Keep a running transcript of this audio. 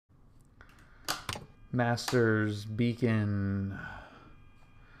Masters beacon.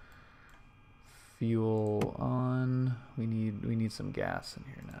 Fuel on. We need some gas in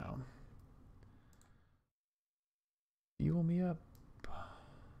here now. Fuel me up.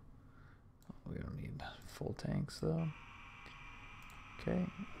 We don't need full tanks though. Okay.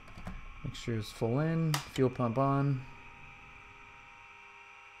 Mixture is full in. Fuel pump on.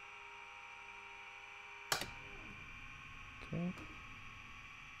 Okay.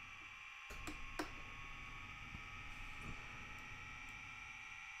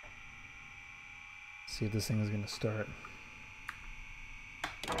 See if this thing is going to start.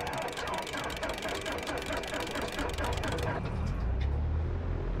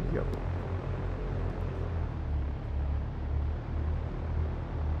 Yep.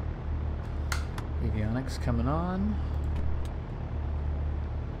 Avionics coming on.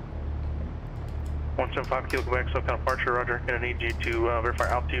 175 Kilo Quebec, SoCal departure, roger. Gonna need you to verify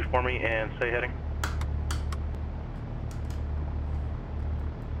altitude for me and stay heading.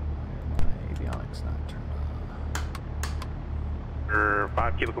 My avionics not turned on.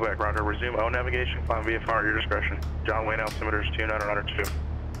 5 Kilo Quebec, roger. Resume O navigation, climb VFR at your discretion. John Wayne altimeters 2902.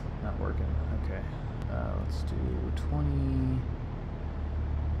 Not working. Okay. Let's do 20.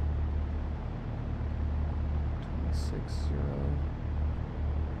 26.0.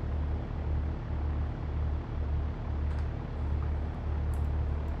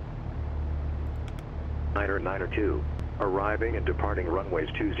 Niner 902, arriving and departing runways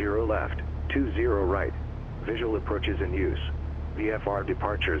 20 left, 20 right. Visual approaches in use. VFR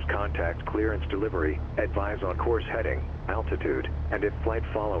departures, contact clearance delivery, advise on course heading, altitude, and if flight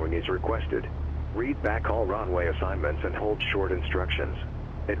following is requested. Read back all runway assignments and hold short instructions.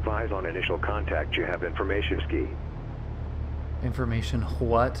 Advise on initial contact, you have information ski. Information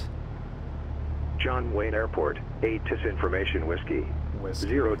what? John Wayne Airport, ATC information whiskey.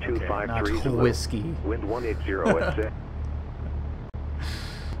 Whiskey. 0253. Okay, not whiskey. Wind 180 at 6. Oh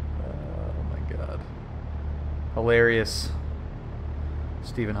my god. Hilarious.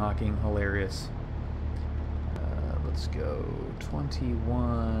 Stephen Hawking, hilarious. Let's go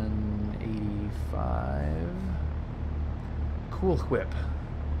 2185. Cool Whip.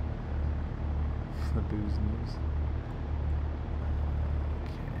 The booze news.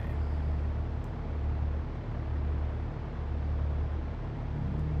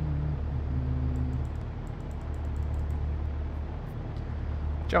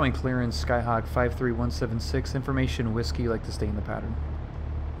 John Wayne clearance, Skyhawk 53176, information whiskey, like to stay in the pattern.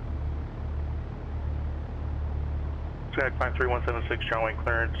 Skyhawk 53176, John Wayne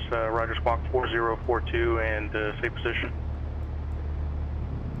clearance, roger, squawk 4042 and safe position.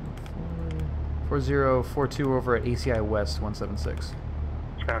 4042 over at ACI West 176.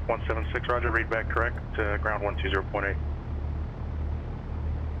 Skyhawk 176, roger, read back correct, ground 120.8.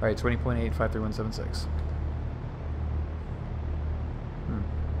 Alright, 20.8, 53176.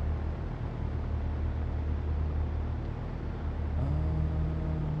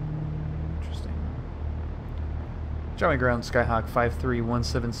 John Wayne ground, Skyhawk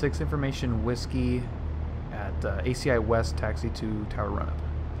 53176, information whiskey at ACI West, taxi to Tower Runup.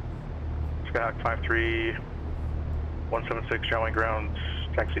 Skyhawk 53176, John Wayne ground,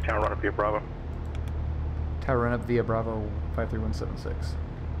 taxi Tower Runup via Bravo. Tower Runup via Bravo 53176.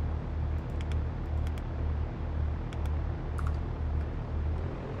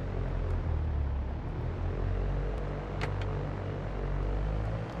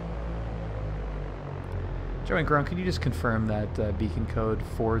 John Wayne ground, can you just confirm that beacon code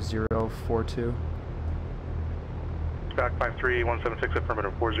 4042? Skyhawk 53176,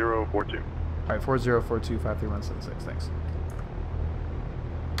 affirmative 4042. Alright, 4042 53176, thanks.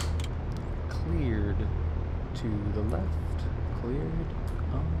 Cleared to the left, cleared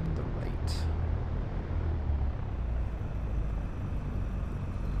on the right.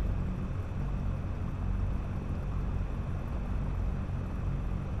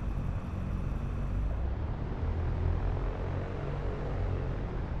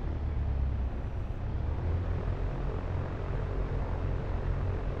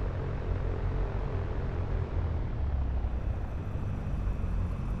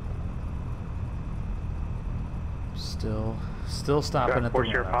 Still stopping at the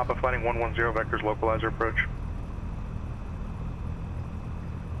Sierra Papa, flighting 110, vectors localizer approach.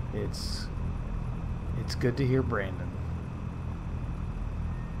 It's good to hear Brandon.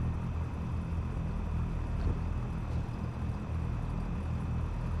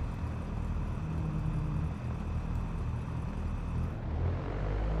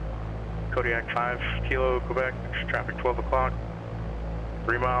 Kodiak 5 Kilo Quebec, traffic 12 o'clock,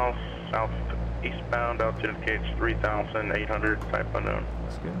 3 miles south eastbound, altitude indicates 3,800, type unknown.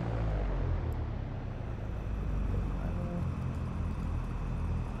 That's good.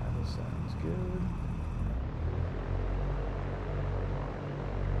 good.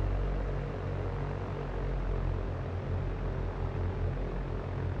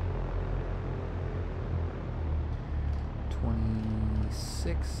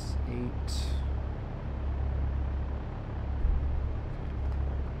 Six, 8.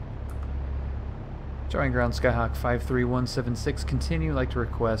 Drawing ground Skyhawk 53176. Continue. Like to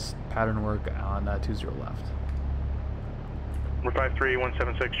request pattern work on 20 left. Number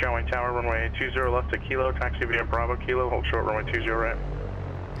 53176, John Tower, runway 20 left to Kilo, taxi via Bravo Kilo, hold short, runway 20 right.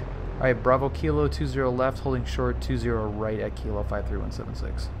 Alright, Bravo Kilo 20 left, holding short 20 right at Kilo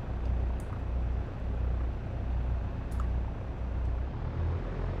 53176.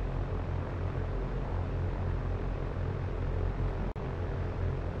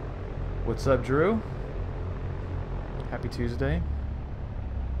 What's up, Drew? Happy Tuesday.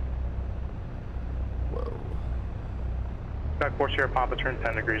 Whoa. Back course here, Papa, turn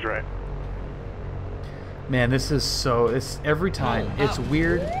 10 degrees right. Man, this is so, it's every time. It's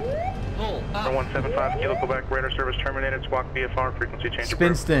weird. 175, Kilo, Quebec, radar service terminated, squawk VFR, frequency change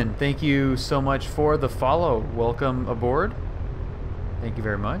approved. Spinston, thank you so much for the follow. Welcome aboard. Thank you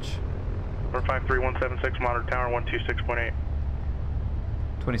very much. Number 53176, monitor tower, 126.8.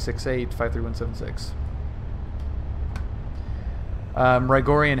 26.8, 53176.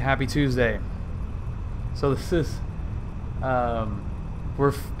 Rigorian, happy Tuesday. So this is,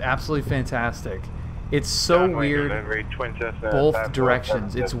 we're absolutely fantastic. It's so weird, both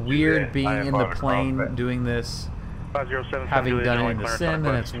directions. It's weird being in the plane doing this, having done it in the sim,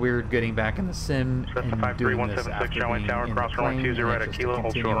 and it's weird getting back in the sim and doing this after being in the plane, and it's just a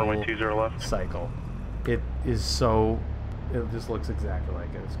continual cycle. It is so, it just looks exactly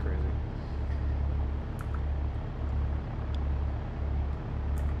like it. It's crazy.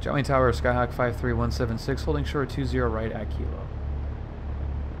 Joey Tower, Skyhawk 53176, holding short 20 right at Kilo.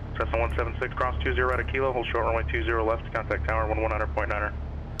 Cessna 176, cross 20 right at Kilo, hold short runway 20 left, contact tower 119.9er.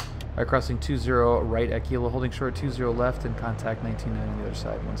 Alright, crossing 20 right at Kilo, holding short 20 left, and contact 1990 on the other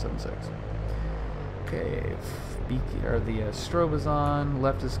side, 176. Okay, the strobe is on,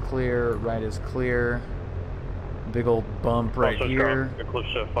 left is clear, right is clear. Big old bump right here.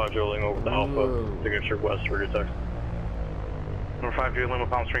 Eclipse 5 rolling over the Alpha, signature west for detect. Number 5, Lima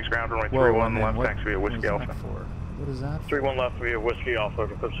Palm Springs ground, runway 31 left, taxi via Whiskey Alpha. What is that? 31 left via Whiskey Alpha,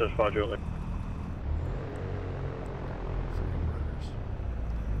 Eclipse 5 rolling.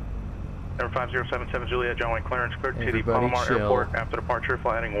 Number 5077 Juliet, John Wayne clearance cleared to the Palomar Airport after departure,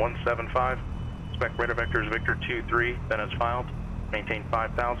 fly heading 175. Expect radar vectors Victor 23, then as filed. Maintain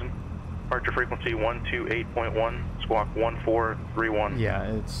 5,000. Departure frequency 128.1, squawk 1431. Yeah,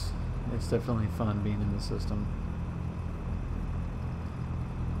 it's definitely fun being in the system.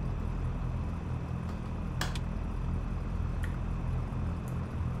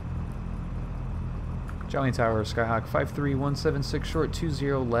 Johnny Tower, Skyhawk 53176, short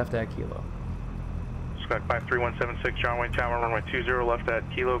 20 left at Kilo. Skyhawk 53176, John Wayne Tower, runway 20 left at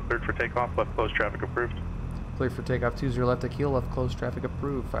Kilo, cleared for takeoff, left closed traffic approved. Cleared for takeoff 20 left at Kilo, left closed traffic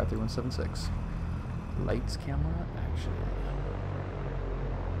approved, 53176. Lights, camera, action.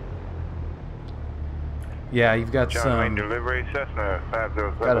 Yeah, you've got John Wayne delivery, Cessna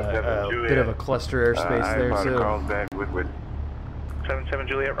 5077 bit of a cluster airspace there too. 77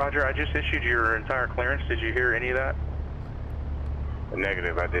 Juliet, roger. I just issued your entire clearance. Did you hear any of that?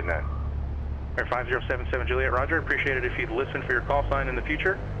 Negative, I did not. Air 5077 Juliet, roger. Appreciate it if you'd listen for your call sign in the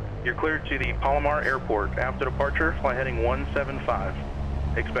future. You're cleared to the Palomar Airport. After departure, fly heading 175.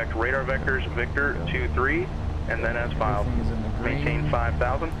 Expect radar vectors Victor 23, and then as filed. Maintain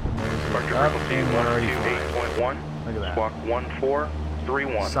 5,000. Departure frequency 128.1. Squawk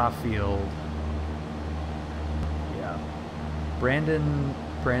 1431. Soft field. Yeah. Brandon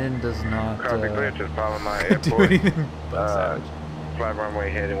does not Copy clear to Palomar do Airport. anything but savage. Fly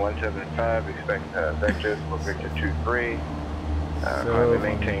runway heading 175. Expect vectors for Victor 23. So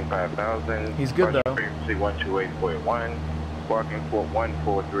maintain 5,000. He's good though. Frequency 128.1. Squawking for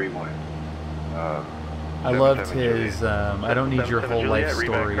 1431. I loved his. I don't need your whole life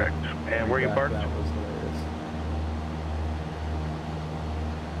story. And where you parked? That was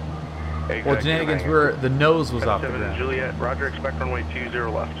hilarious. Well, Jennigan's, the nose was off the ground. Juliet, roger. Expect runway 20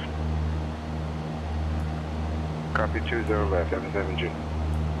 left. Copy 20 left. 77 Juliet.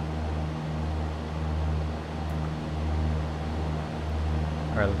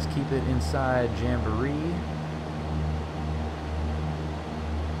 All right, let's keep it inside Jamboree.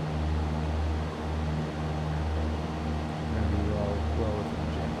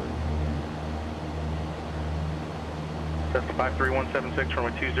 That's 53176,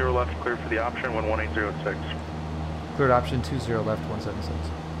 runway 20 left, cleared for the option, 11806. Cleared option 20 left, 176.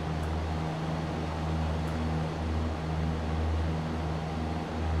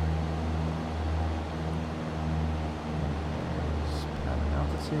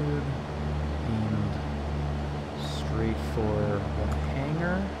 altitude, aimed straight for the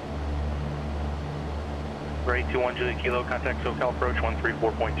hangar. Right, 21 Juliet Kilo, contact SoCal approach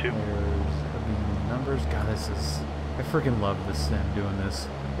 134.2. There's the numbers. God, this is... I freaking love this sim doing this.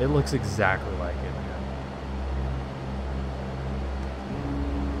 It looks exactly like it, man.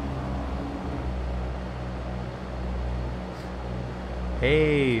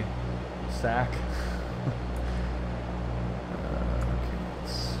 Hey, Sack. Okay,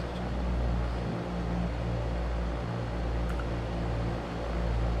 let's...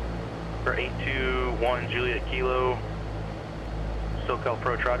 For 821 Juliet Kilo, SoCal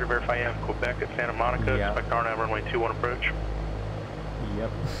approach, roger, verify you have Quebec at Santa Monica, Yep. expect RNAV runway 21 approach.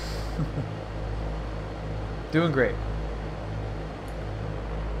 Yep. Doing great.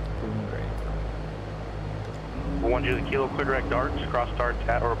 Doing great. 1 Juliet Kilo, clear direct darts, cross darts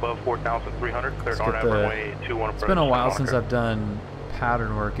at or above 4,300, cleared Let's get RNAV the- runway 21 approach. It's been a while Santa since Monica. I've done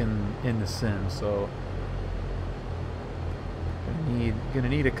pattern work in the sim, so gonna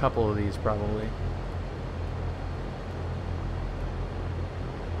need a couple of these probably.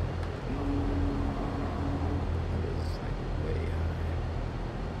 That is like way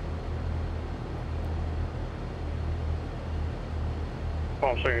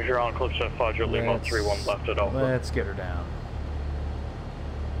Palm Springs, you're on Eclipse at 5 Lima, 31 left at Alpha. Let's get her down.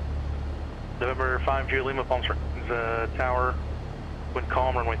 November 5 Juliet Lima, Palm Springs Tower, wind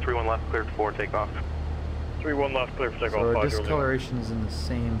calm, runway 31 left, cleared for takeoff. 31 left, clear for takeoff, So our 5 Lima. discoloration is in the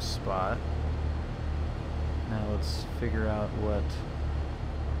same spot. Now let's figure out what.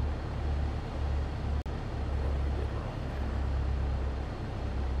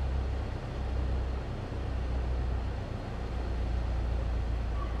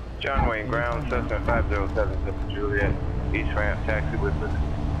 John Wayne Ground, Cessna 5077 Juliet, East Ramp, taxi with us.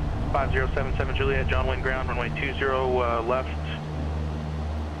 5077 Juliet, John Wayne Ground, runway 20 left.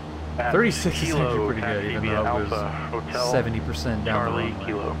 At 36 is Kilo, actually pretty good, taxi even via though it was Alpha Hotel, 70% down the Charlie runway.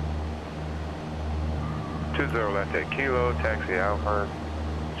 Kilo. 20 left at Kilo, taxi Alpha,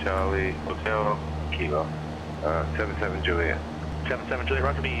 Charlie, Hotel, Kilo, 77 Juliet. 77 Juliet,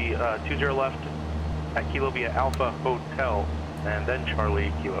 roger, be 20 left at Kilo via Alpha Hotel, and then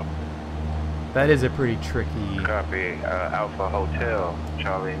Charlie Kilo. That is a pretty tricky Copy, Alpha Hotel,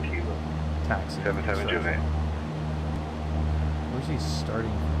 Charlie and Kilo, taxi. 77 So, Juliet. where's he starting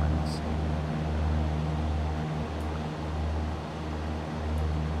from? I don't see.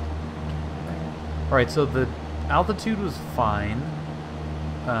 All right, so the altitude was fine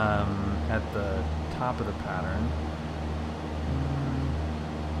at the top of the pattern.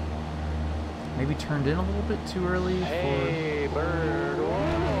 Maybe turned in a little bit too early. Hey, bird.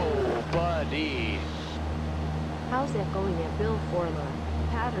 Whoa, buddy. How's that going at Bill Forla?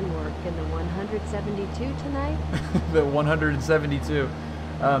 Pattern work in the 172 tonight? The 172.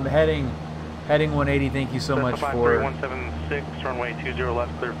 Heading 180. Thank you so much for 176, runway 20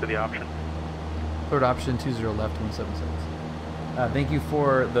 left, clear for the option. third option 20 left 176. Thank you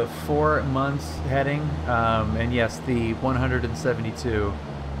for the 4 months heading, and yes, the 172.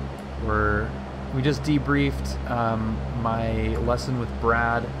 We just debriefed my lesson with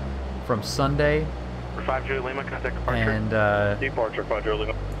Brad from Sunday, For 5 Juliet Lima, contact departure. and Departure, 5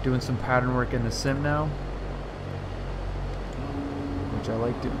 Lima. doing some pattern work in the sim now, which I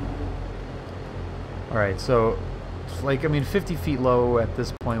like doing. All right, so it's like, I mean, 50 feet low at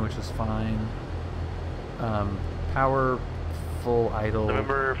this point, which is fine. Power full idle.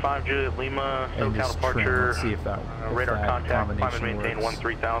 November 5 Juliet Lima, And SoCal just trim. departure. Let's see if that, Radar contact, climb and combination maintain works.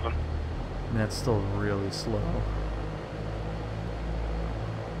 13,000. And that's still really slow.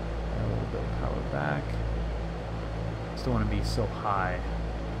 Add a little bit of power back. Still want to be so high.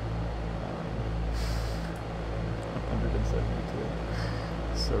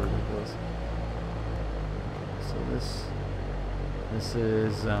 172. So ridiculous. So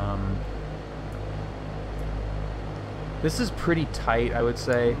this is pretty tight, I would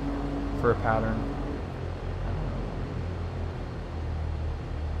say, for a pattern.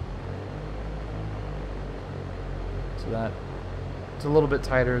 So that it's a little bit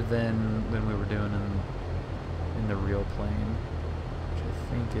tighter than we were doing in the real plane, which I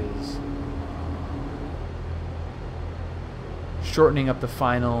think is shortening up the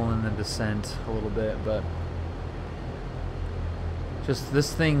final and the descent a little bit, but just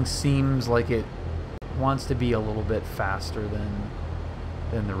this thing seems like it wants to be a little bit faster than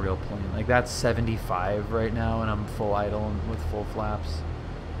the real plane. Like that's 75 right now, and I'm full idle and with full flaps.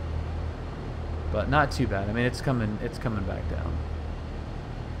 But not too bad. I mean, it's coming back down.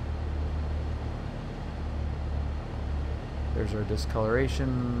 There's our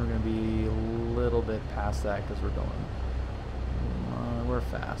discoloration. We're going to be a little bit past that because we're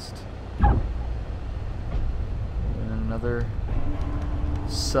more fast. And another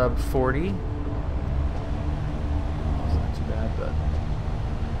sub 40. It's not too bad, but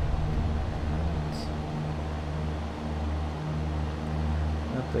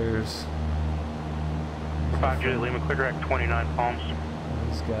up there's 5 Juliet Lima, clear direct 29 Palms.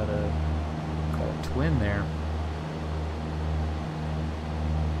 He's got a twin there.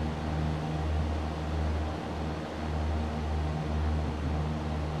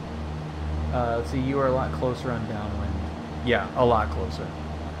 Let's see, you are a lot closer on downwind. Yeah, a lot closer.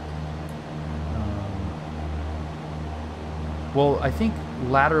 Well, I think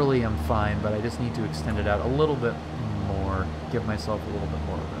laterally I'm fine, but I just need to extend it out a little bit more, give myself a little bit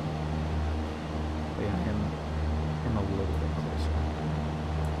more room. But yeah, I'm a little bit closer.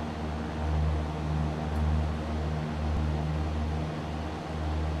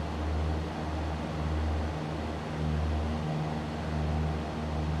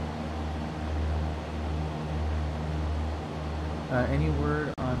 Any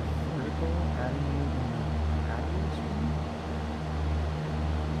word on vertical adding you in the patio screen?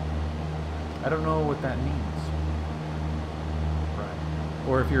 I don't know what that means. Right.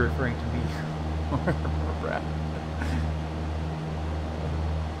 Or if you're referring to me or Brad.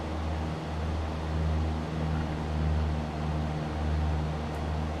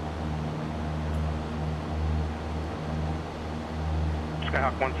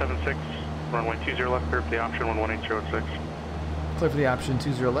 Skyhawk 176, runway 20 left, clear for the option 11806. Clear for the option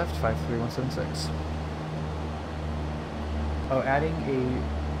 20 left, 53176. Oh, adding a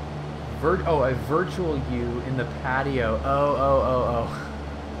virtual U in the patio. Oh.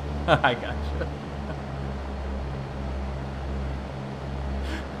 I gotcha.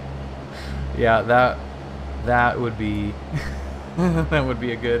 Yeah, that would be that would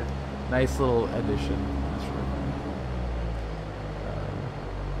be a good, nice little addition.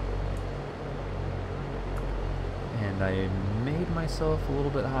 And I made myself a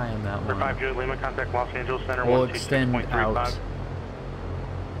little bit high on that one. 5 Juliet Lima, contact Los Angeles Center. We'll extend out. Go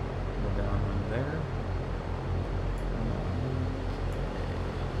down one there.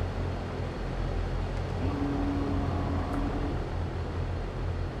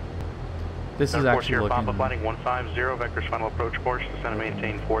 This is actually looking... Papa flighting 150, vector's final approach course, descend and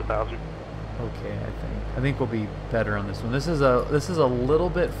maintain 4,000. Okay, I think we'll be better on this one. This is a little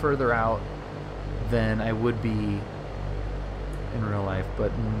bit further out than I would be in real life,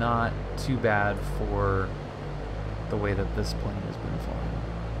 but not too bad for the way that this plane has been flying.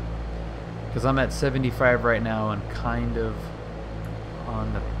 Because I'm at 75 right now and kind of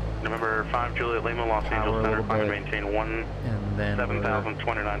on the November 5 Juliet Lima, Los Angeles Center, climb and maintain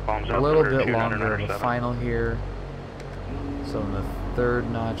 7,029 palms. A little bit longer of the final here. So when the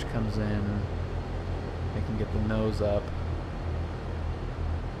third notch comes in, I can get the nose up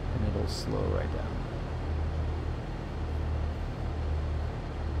and it'll slow right down.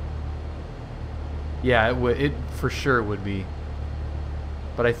 Yeah, it for sure would be.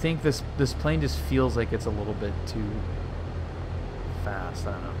 But I think this plane just feels like it's a little bit too fast.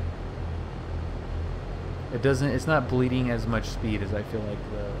 I don't know. It's not bleeding as much speed as I feel like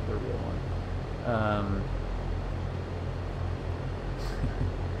the real one.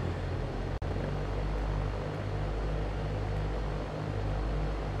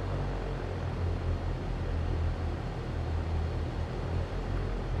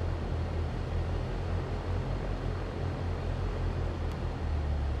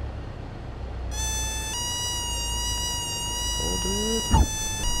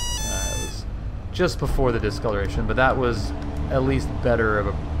 Just before the discoloration, but that was at least better of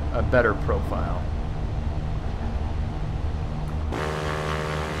a better profile.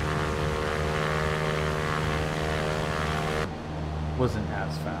 Wasn't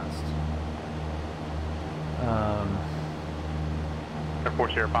as fast. Air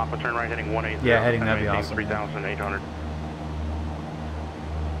Force Sierra Papa, turn right heading 180. Yeah, heading, that'd be awesome. 3,800.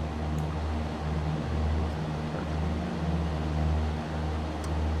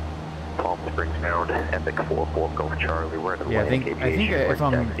 Springs Mound, Epic 44 Golf Charlie. We're at I think if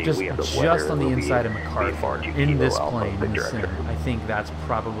I'm just on the inside of MacArthur in this plane in the sim, I think that's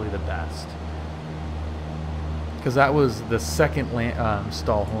probably the best. Because that was the second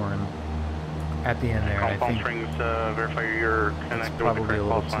stall horn at the end there. I think Springs, verify you're connected with the correct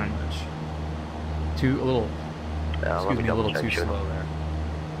call sign. A little too slow there.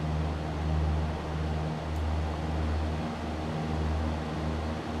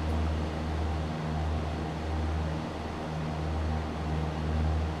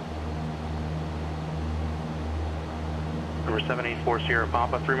 Number 784 Sierra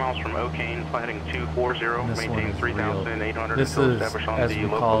Papa, 3 miles from O'Kane, fly heading 240, maintain 3,800 this until is, established on as the we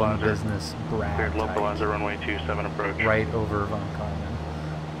call in localizer. business, Cleared grab localizer, runway 27 approach. right over Von Carmen.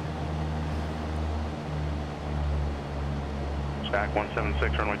 Stack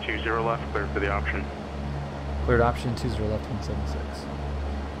 176, runway 20 left, cleared for the option. Cleared option 20 left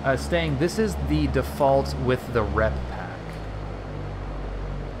 176. Staying, this is the default with the rep pack.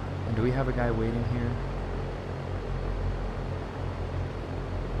 And do we have a guy waiting here?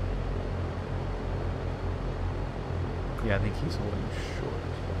 Yeah, I think he's holding short.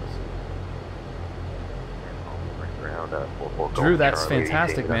 Drew, that's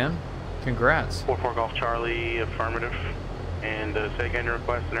fantastic, man. Congrats. 44 Golf Charlie, affirmative. And say again your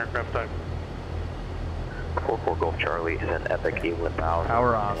request and aircraft type. 44 Golf Charlie is an Epic E1000.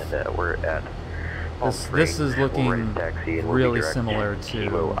 Power off. And we're at this is looking really similar to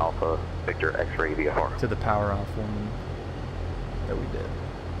Kilo Alpha Victor X-ray VFR. To the power off one that we did.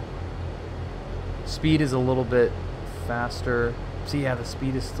 Speed is a little bit faster. See, yeah, the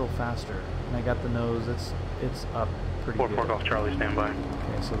speed is still faster. And I got the nose. It's up pretty good. 44 Golf Charlie, stand by.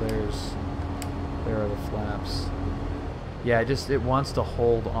 Okay, so there are the flaps. Yeah, it wants to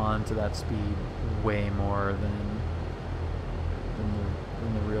hold on to that speed way more than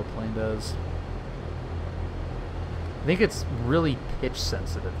the real plane does. I think it's really pitch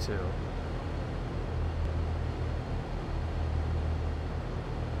sensitive too.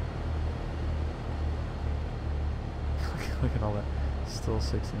 Look at all that. Still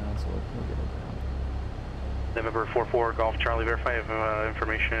 60 knots. We'll get it down. November 44 Golf Charlie, verify you have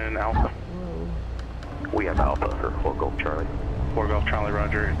information Alpha. Whoa. We have Alpha for 4 Golf Charlie. 4 Golf Charlie,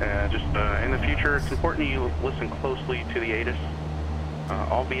 roger. Just in the future, it's important you listen closely to the ATIS.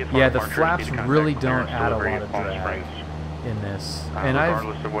 All VFR yeah, the flaps really don't add a lot of drag in this. And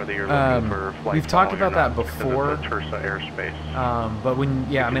regardless of whether you're looking for flight we've talked about that because before. of the Tersa airspace. But when,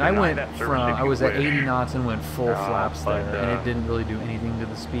 yeah, I mean, I went from, I was at 80 knots and went full flaps there, and it didn't really do anything to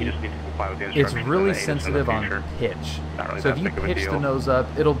the speed. You just need to comply with the It's instructions really of the ATIS sensitive in the on future. pitch. Not really So that if you big of a pitch deal. the nose up,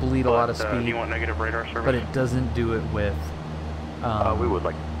 it'll bleed a lot of Do speed, you want negative radar service? but it doesn't do it with We would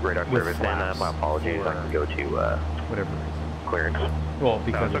like radar with service, flaps and my apologies, I can go to whatever reason. clearance. Well, No,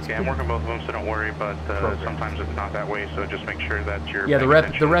 because it's okay. I'm working both of them, so don't worry. But sometimes it's not that way. So just make sure that you're. yeah, the paying rep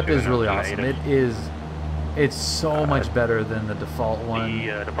attention is to really the awesome. ATIS. It's so much better than the default one.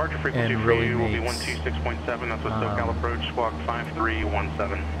 The departure frequency and for really you will be makes, 126.7. That's a SoCal approach, squawk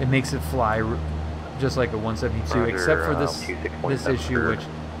 5317. It makes it fly just like a 172, Roger, except for this issue, which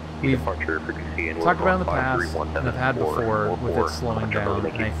we've talked about in the past and I've had before with it slowing down.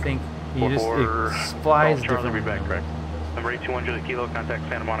 And I think it flies differently. Number 821 Juliet Kilo, contact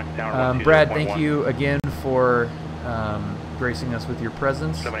Santa Monica Tower. Brad, thank you again for gracing us with your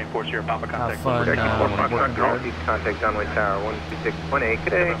presence. 784 Sierra Papa, Have contact. fun working hard. Contact John Tower 126.8. Good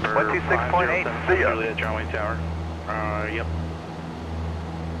day. 126.8. See ya. Juliet John Wayne Tower. Yep.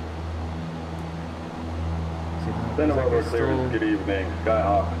 Santa Barbara clearance, good evening.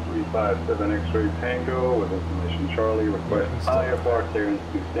 Skyhawk 357 X-ray Tango with information Charlie. Request IFR clearance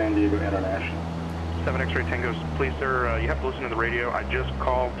to San Diego International. 7 X-ray Tango, please sir, you have to listen to the radio. I just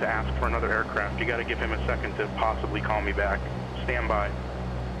called to ask for another aircraft. You got to give him a second to possibly call me back. Stand by.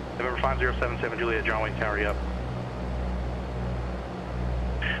 November 5077 Juliet John Wayne Tower, yep.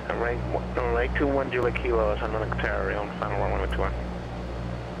 Alright, 21 Juliet Kilo, Santa Monica Tower, on final runway 21.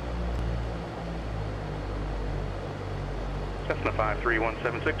 Cessna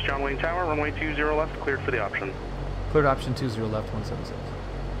 53176 John Wayne Tower, runway 20 left, cleared for the option. Cleared option 20 left 176.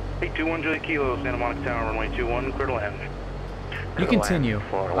 821 Juliet Kilo, Santa Monica Tower, runway 21, clear to land. You continue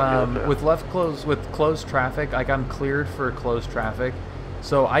with closed traffic. Like I'm cleared for closed traffic,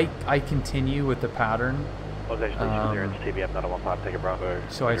 so I continue with the pattern.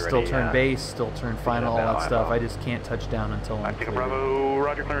 So I still turn base, still turn final, all that stuff. I just can't touch down until I'm Take a cleared. Bravo,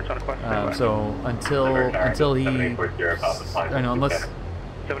 Roger, clearance on a quest. So until he, I know,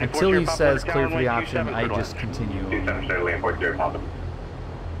 until he says clear for the option, I just continue.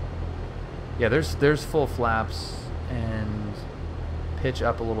 Yeah, there's full flaps and pitch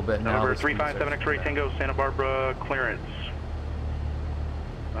up a little bit now. Number 357 X-ray Tango, Santa Barbara, clearance.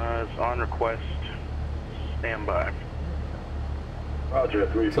 It's on request. Stand by. Roger,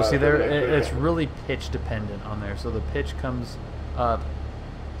 357. So see there, it's really pitch dependent on there. So the pitch comes up,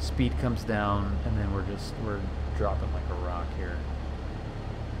 speed comes down, and then we're dropping like a rock here.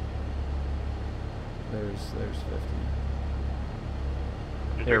 There's 50.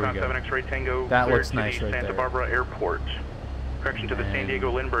 There we go. X-ray Tango, That looks nice to the right Santa there. Barbara Airport. Correction to the San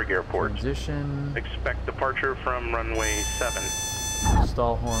Diego Lindbergh Airport. Transition. Expect departure from runway 7.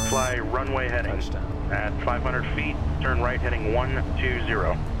 Stall horn. Fly runway heading. Touchdown. At 500 feet, turn right heading 120.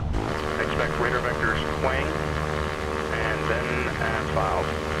 Expect radar vectors swing, and then as filed.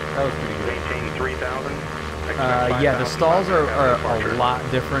 That was pretty good. Maintain 3,000. Yeah, the stalls are a lot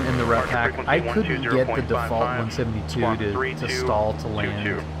different in the rep pack. I couldn't get the default 172 to stall to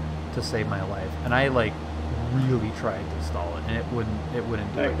land to save my life, and I like really tried to stall it, and it wouldn't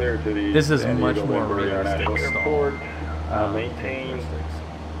do it. This is much more realistic stall. Maintain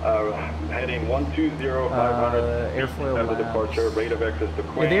heading 120, 500 airfoil after labs. departure, rate of access to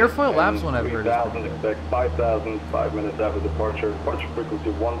Queen. Yeah, the airfoil labs one I've heard is pretty good. Expect 5,000, 5 minutes after departure. Departure frequency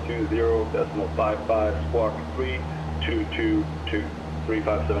 120.55, squawk 3222,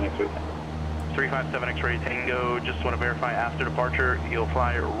 357 X-ray. 357 X-ray Tango, just want to verify after departure, you'll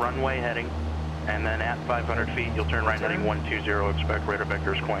fly runway heading, and then at 500 feet, you'll turn right heading 120, expect radar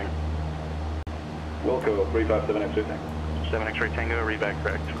vectors Queen. Wilco, 357 X-ray Tango. 7 X-ray Tango, read back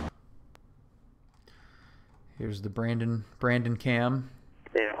correct. Here's the Brandon cam.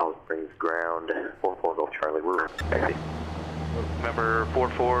 Yeah, Palm Springs ground, 44 Golf Charlie, we're taxi. Remember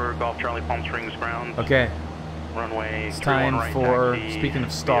 44 Golf Charlie Palm Springs ground. Okay. Runway. It's time right for, taxi, speaking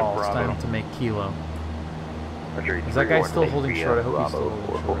of stall, it's time to make kilo. Is that guy still holding short? I hope he's still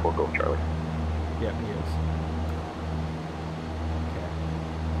holding short. 44 Golf Charlie. Yep, he is. Okay.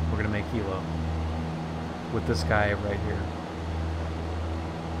 We're going to make kilo with this guy right here.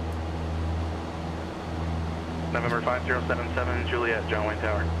 November 5077 Juliet, John Wayne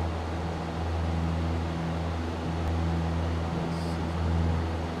Tower.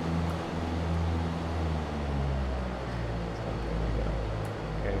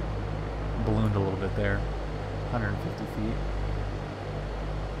 Okay. Ballooned a little bit there. 150 feet.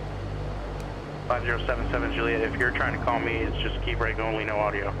 5077 Juliet, if you're trying to call me, it's just key break only, no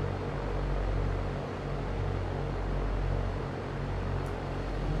audio.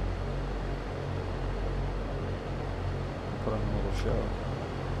 Put on a little show.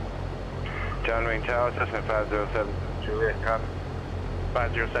 John Wayne Tower, Cessna 507 Juliet, copy.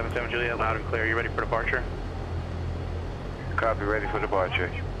 5077 Juliet, loud and clear. You ready for departure? Copy, ready for departure.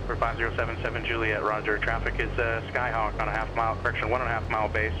 For 5077 Juliet, roger. Traffic is Skyhawk on a 1/2 mile, correction, 1.5 mile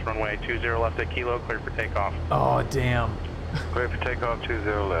base, runway 20 left at kilo, clear for takeoff. Oh, damn. Clear for takeoff, 20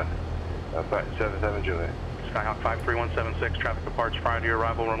 left. 577 Juliet. Skyhawk 53176, traffic departs prior to your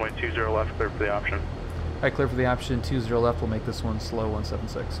arrival, runway 20 left, clear for the option. All right, clear for the option, 20 left. We'll make this one slow,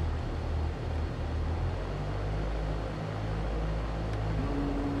 176.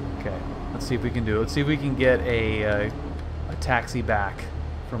 Okay, let's see if we can do it. Let's see if we can get a taxi back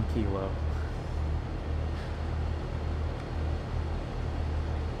from Kilo.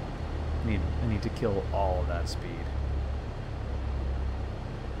 I need to kill all of that speed.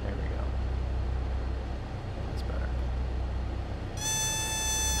 There we go. That's better.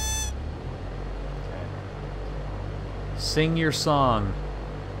 Okay. Sing your song,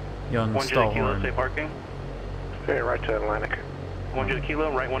 young Stallhorn. Kilo, stay parking. Okay, right to Atlantic. 1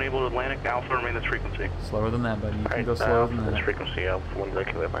 Kilo, right 1 able to Atlantic, Alpha, remain this frequency. Slower than that, buddy. You can go slower than that. This frequency, Alpha, 1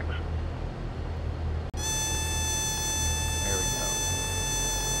 Kilo, thanks. There we go.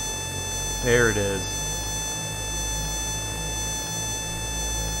 There it is.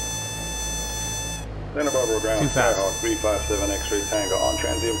 Santa Barbara ground, Too fast. Skyhawk 357 X-ray Tango on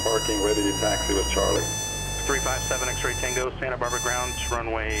transient parking, ready to taxi with Charlie. 357 X-ray Tango, Santa Barbara ground,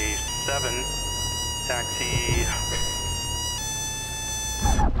 runway 7, taxi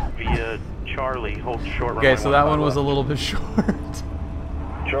via Charlie, hold short. Okay, so that one was a little bit short.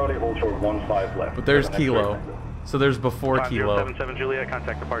 Charlie, hold short 15 left. But there's Kilo. So there's before Kilo. 5077 Juliet,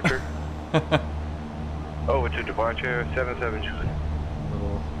 contact departure. Over to departure, 77 Juliet.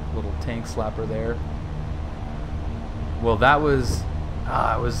 Little tank slapper there. Well, that was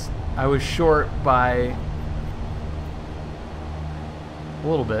I was short by a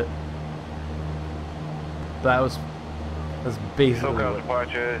little bit. That's basically SoCal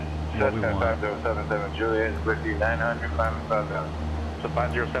departure, Cessna want. 5077 Juliet, whiskey 900, 5,000. So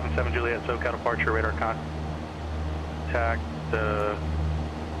 5077 Juliet, SoCal departure, radar contact,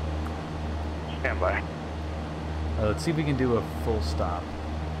 standby. Let's see if we can do a full stop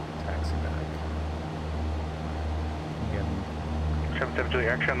taxi back. Again. 77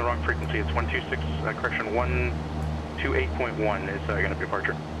 Juliet, actually on the wrong frequency. It's 126, correction, 128.1 is going to be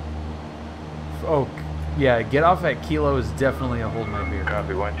departure. Oh, yeah, get off at Kilo is definitely a hold my beer.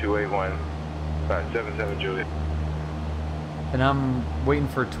 Copy, 1281, 577 Juliet. And I'm waiting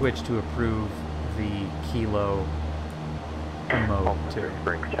for Twitch to approve the Kilo mode too.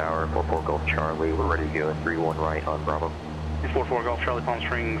 Springs Tower, 44 Golf Charlie, we're ready to go at 31 right on Bravo. 44 Golf Charlie Palm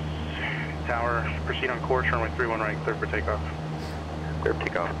Springs Tower, proceed on course, runway 31 right, clear for takeoff. Clear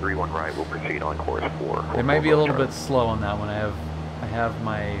takeoff 31 right, we'll proceed on course 4. They might be a little bit slow on that one. I have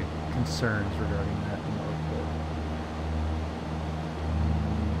my concerns regarding that note,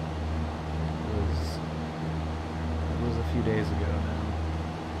 but it was a few days ago now.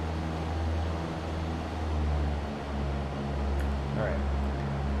 Alright.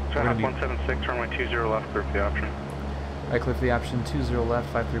 Traffic 176, runway 20 left, clear for the option. Alright, clear for the option, 20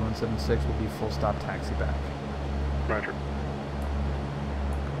 left, 53176 will be full stop taxi back. Roger.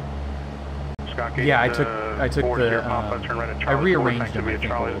 Yeah, I took the, I rearranged them, I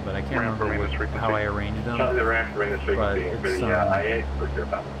think, a little bit. I can't remember how I arranged them, but it's, I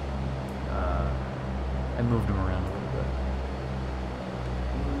moved them around a little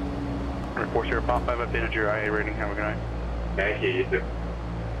bit. Report 0 Pop 5, updated your IA rating. Have a good night. Thank you, you too.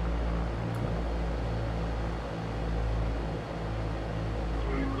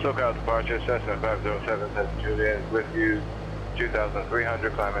 SoCal departure, Cessna 507, Cessna Juliet is with you,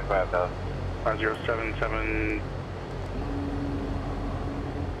 2,300, climbing 5,000. 5077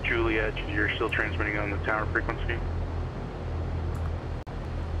 Juliet, you're still transmitting on the tower frequency.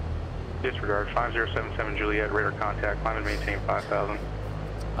 Disregard, 5077 Juliet, radar contact, climb and maintain 5,000.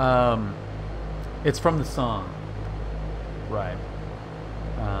 It's from the song, right?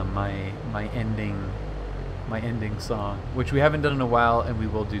 My ending song, which we haven't done in a while, and we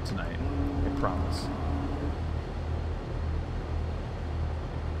will do tonight. I promise.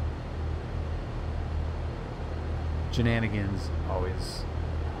 Shenanigans always.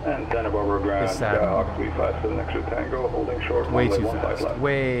 And Santa Barbara ground, Skyhawk 357 X-ray Tango, holding short. Way too fast.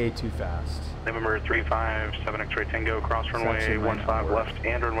 Way too fast. November 357 X-ray Tango, cross runway 15 left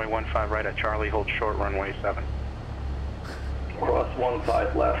and runway 15 right at Charlie, hold short runway 7. Cross 15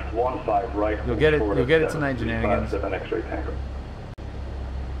 left, 15 right. You'll get it tonight, Shenanigans. 357 X-ray Tango.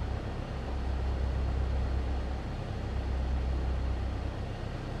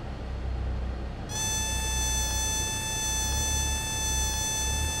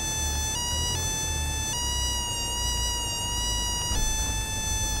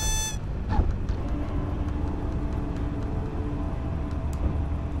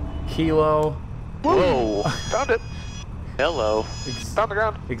 Kilo. Whoa! Found it. Hello. Found the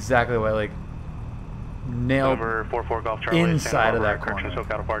ground. Exactly what I like. Nailed. Number 44 Golf Charlie. Inside of that corner.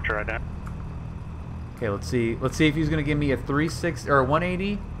 SoCal departure right now. Okay, let's see. Let's see if he's gonna give me a 360 or a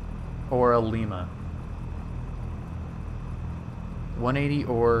 180 or a Lima. 180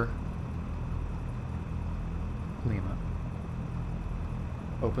 or Lima.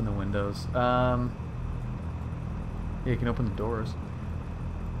 Open the windows. Yeah, you can open the doors.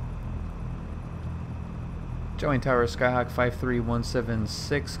 Join Tower Skyhawk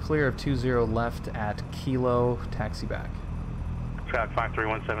 53176, clear of 20 left at Kilo, taxi back. Skyhawk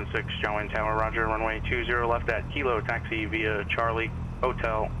 53176, join Tower, roger, runway 20 left at Kilo, taxi via Charlie,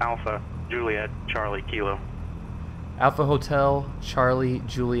 Hotel, Alpha, Juliet, Charlie, Kilo. Alpha Hotel, Charlie,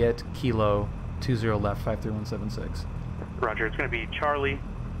 Juliet, Kilo, 20 left, 53176. Roger, it's going to be Charlie,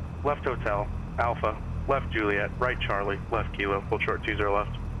 left Hotel, Alpha, left Juliet, right Charlie, left Kilo, full short 20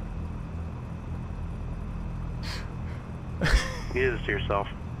 left. Get this to yourself.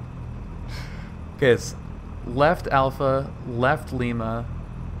 Okay, it's left Alpha, left Lima,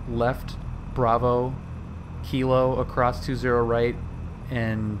 left Bravo, Kilo across 20 right,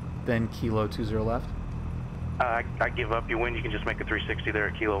 and then Kilo 20 left. I give up. You win. You can just make a 360 there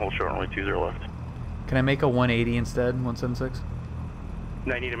at Kilo, hold short, only 20 left. Can I make a 180 instead? 176?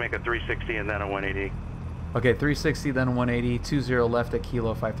 No, I need to make a 360 and then a 180. Okay, 360, then 180, 20 left at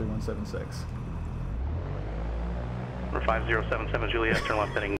Kilo, 53176. Number 5077 Juliet, turn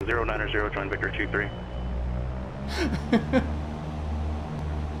left heading 090, join Victor 23.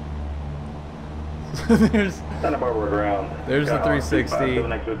 There's Santa Barbara ground. There's the 360.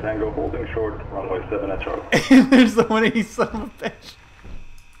 7 X-ray Tango, holding short, runway 7 at Charlie. And there's the 180, son of a bitch.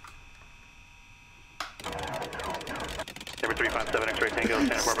 Number 357 X-ray Tango,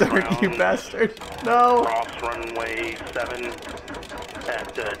 Santa Barbara ground. You bastard. No. Cross runway 7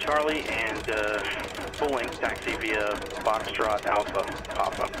 at Charlie and full length taxi via Foxtrot Alpha,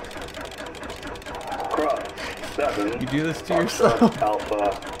 Papa. Cross 7. You do this to Foxtrot yourself.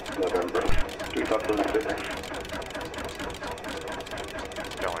 Alpha, November 357 X-ray Tango.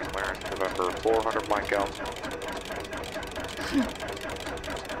 Going clearance, November 400 Mike Alpha.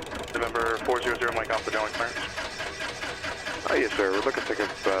 November 400 Mike Alpha, going clearance. Oh yes sir, we're looking to pick up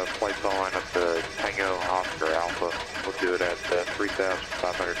flights on at the Tango Oscar Alpha. We'll do it at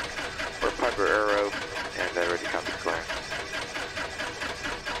 3,500. We're Piper Arrow and ready to come to clearance.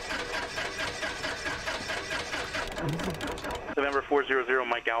 November 400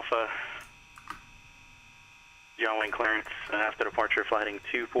 Mike Alpha. John Wayne clearance after departure, flighting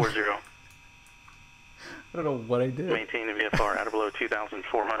 240. I don't know what I did. Maintain the VFR out of below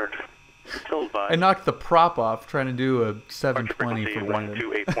 2,400. Still advised. I knocked the prop off trying to do a 720 for landing.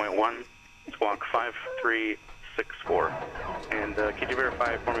 128.1, squawk 5364. And could you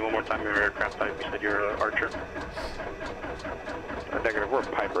verify for me one more time your aircraft type? You said you're Archer. Negative, we're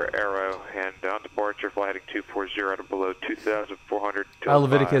Piper Arrow, and on departure, flighting 240 out of below 2,400.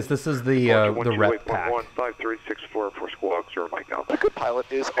 Leviticus, this is the rep pack. 5364 for squawk 0 Mike Alpha. A good pilot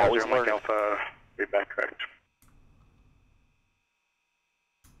is always Mike learning. Alpha, read back correct.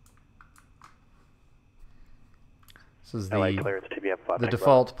 This is the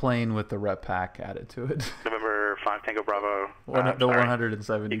default plane with the rep pack added to it. November 5 Tango Bravo. The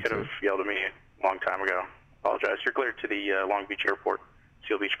 172. You could have yelled at me a long time ago. Apologize. You're cleared to the Long Beach Airport.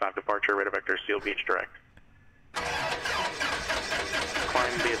 Seal Beach 5 departure, radar vector, Seal Beach direct.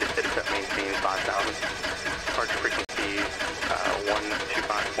 Climb via the city set maintain 5,000. Departure frequency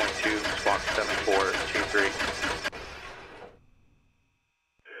 125.2, squawk 7423.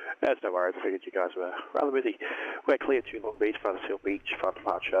 That's no worries. I figured you guys were rather busy. We're clear to Long Beach for the Seal Beach, 5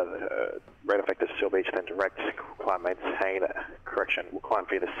 departure. Radar vector Seal Beach, then direct. Climb maintain, correction, we'll climb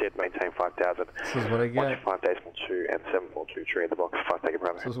via the SID, maintain 5,000. This is what I get. 5.2 and 742 tree in the box, 5 Tango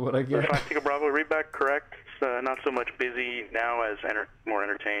Bravo. This is what I get. 5 Tango Bravo, read back correct. It's not so much busy now as more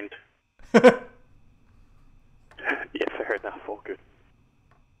entertained. Yes, I heard that. All good.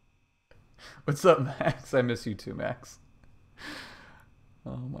 What's up, Max? I miss you too, Max.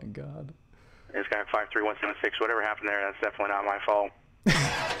 Oh my god. It's got 53176. Whatever happened there, that's definitely not my fault.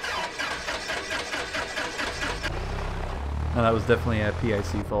 No, that was definitely a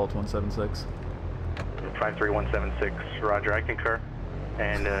PIC fault, 176. 53176, roger, I concur.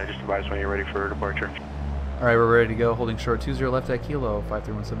 And just advise when you're ready for departure. Alright, we're ready to go. Holding short 20 left at kilo,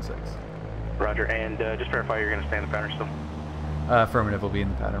 53176. Roger, and just verify you're going to stay in the pattern still. Affirmative, will be in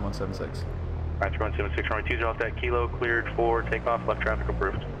the pattern, 176. 53176, runway 20 left at kilo, cleared for takeoff, left traffic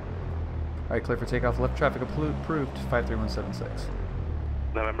approved. Alright, clear for takeoff, left traffic approved, 53176.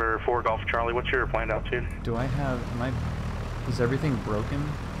 November 4 Golf Charlie, what's your planned altitude? Do I have, is everything broken?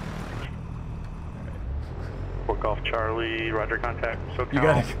 4 Golf Charlie, roger, contact, SoCal. You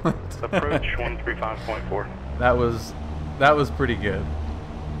got it. Approach 135.4. That was pretty good.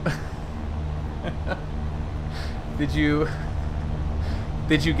 Did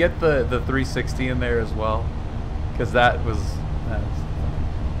you get the 360 in there as well? Because that was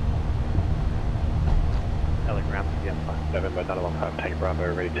LA ground, yeah, November 915 Tango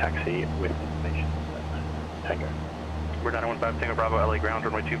Bravo, ready taxi with destination Tango. We're 915 Tango Bravo, LA ground,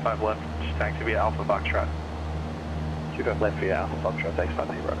 runway 25 left, taxi via Alpha Foxtrot. 25 left via Alpha Foxtrot, thanks 5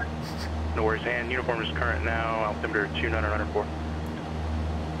 Tango Bravo. No worries, and uniform is current now, altimeter 29904.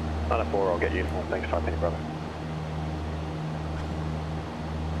 904, I'll get uniform, thanks 5 Tango Bravo.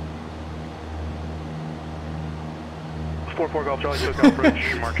 Four Golf Charlie, SoCal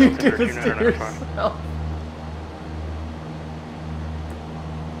approach, mark altimeter 29905.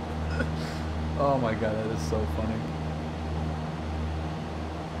 Oh my god, that is so funny.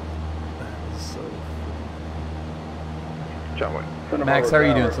 That is so funny. John Wayne. Max, how are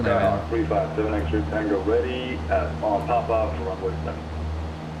you doing tonight, man? 357 X-ray Tango ready on pop-off for runway 7.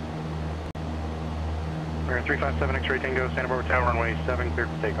 We're at 357 X-ray Tango, Santa Barbara Tower, runway 7, cleared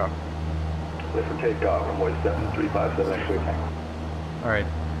for takeoff. Clear for takeoff, runway 7, 357 X-ray Tango. Alright,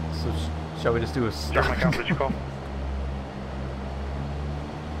 so shall we just do a start? Mike Alpha, did you call?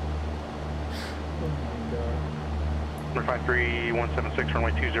 Number 53176,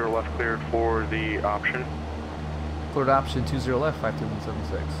 runway 20 left, cleared for the option. Cleared option 20 left,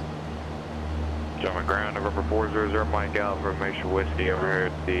 53176. John ground, November 400 Mike Alpha, information whiskey over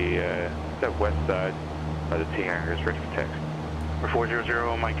here at the west side of the T hangar is ready for taxi. Number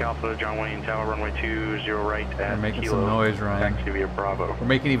 400 Mike Alpha, John Wayne Tower, runway 20 right at We're making kilo, some noise, Ryan. taxi via Bravo. We're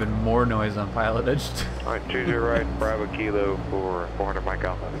making even more noise on PilotEdge. Alright, 20 right, Bravo Kilo for 400 Mike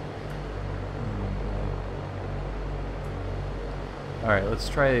Alpha. Alright, let's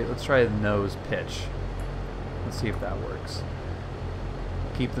try the nose pitch. Let's see if that works.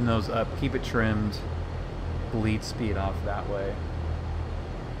 Keep the nose up, keep it trimmed, bleed speed off that way.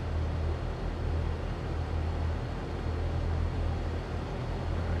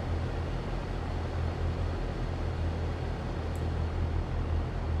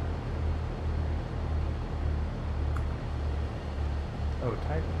 Oh,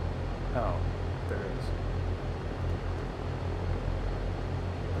 type. Oh, there it is.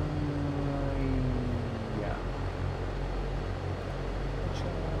 Yeah.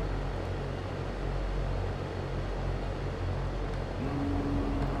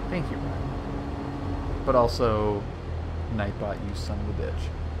 Thank you, Brian. But also, Nightbot, you son of a bitch.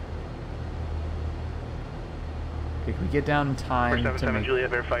 Okay, can we get down in time to 77 make... Juliet,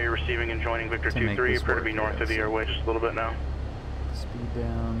 verify you're receiving and joining Victor 2-3. Appear to be north of the airway just a little bit now. Speed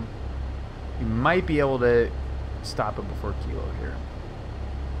down. You might be able to stop it before Kilo here.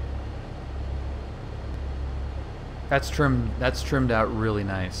 That's trimmed out really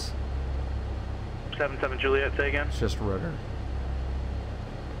nice. 77 Juliet, say again? It's just rudder.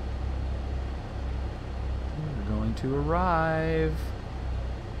 We're going to arrive.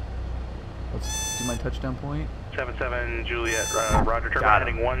 Let's do my touchdown point. 77 Juliet, Roger, turbine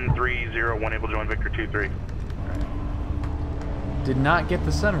heading 130, able to join Victor 2-3. Alright. Did not get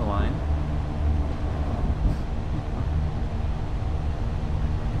the center line.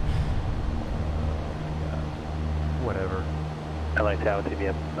 Whatever. LA Tower,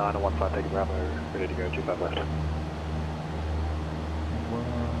 TBM 915, taking Bravo, ready to go, 25 left.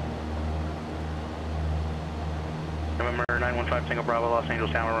 November 915, Tango Bravo, Los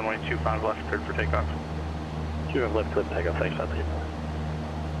Angeles Tower, runway 25 left, cleared for takeoff. 25 left, cleared for takeoff, thanks, I'll take it.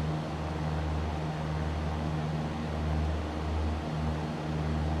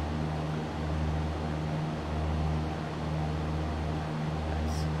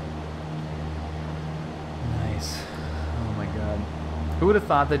 Who would have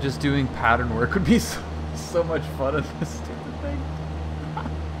thought that just doing pattern work would be so much fun in this stupid thing?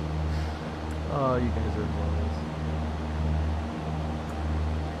 Oh, you guys are glorious.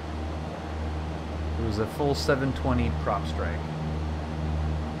 It was a full 720 prop strike.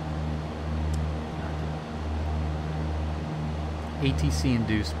 ATC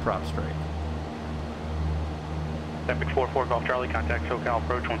induced prop strike. Epic 44 Golf Charlie, contact SoCal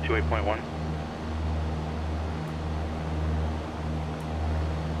approach 128.1.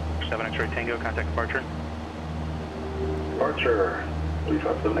 7 X-ray Tango, contact departure. Departure,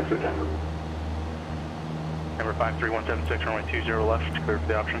 357 X-ray Tango. Number 53176, runway 20 left, clear for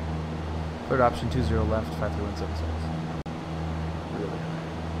the option. Cleared option 20 left, 53176. Really?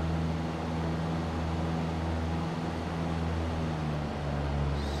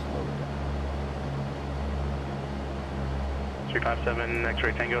 Slow down. 357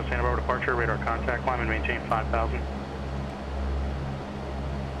 X-ray Tango, Santa Barbara departure, radar contact, climb and maintain 5,000.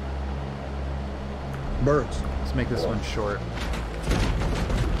 Birds. Let's make this one short.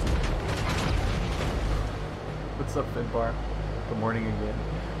 What's up, Finbar? Good morning again.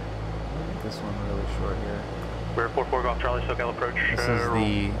 Make this one really short here. We're 44 Golf Charlie, SoCal approach. This is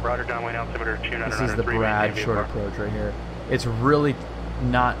the Roger, downwind altimeter 2993. This is the Brad short approach right here. It's really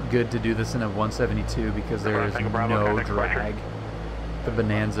not good to do this in a 172 because there is no drag. The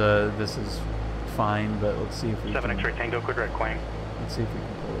Bonanza, this is fine, but let's see if we 7 can... 7 X-ray Tango, clear direct Quang. Let's see if we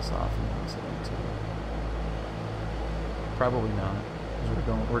can pull this off in 172. Probably not.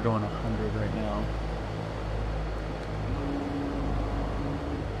 We're going 100 right now.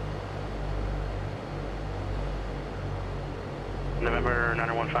 November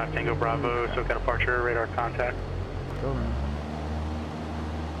 915 Tango Bravo, SoCal departure, radar contact. Go around.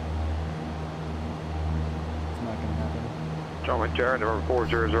 It's not going to happen. John McJarrett, number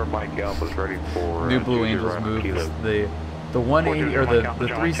 400 Mike Alpha is ready for New Blue Angels move. The 180 or the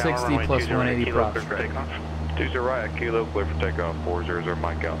 360 plus 180 prop strike. 20 right, Kilo, clear for takeoff, 400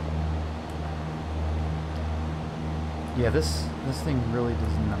 Mike Alpha. Yeah, this thing really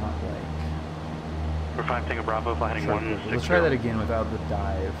does not like. We're 5 Tango Bravo, fly heading 160. Let's try that again without the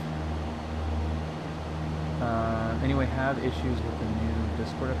dive. Anyway, have issues with the new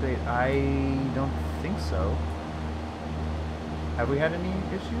Discord update? I don't think so. Have we had any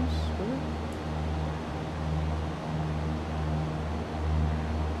issues with it?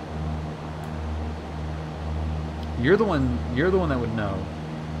 You're the one that would know.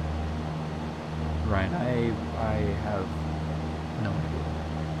 Ryan, I have no idea.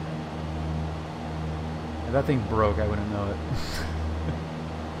 If that thing broke, I wouldn't know it.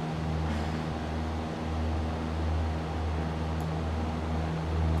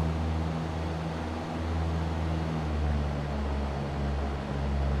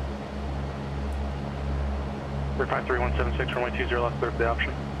 We're 53176, runway 20 left, clear for the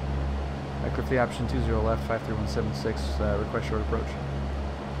option. Clear for the option 20 left, 53176, request short approach.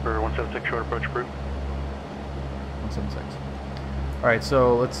 For 176, short approach approved. 176. Alright,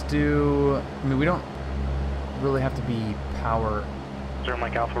 so let's do, I mean, we don't really have to be power 0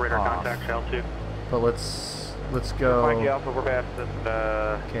 Mike Alpha, radar off, contact, L2. but let's go. Mike Alpha, we're passing,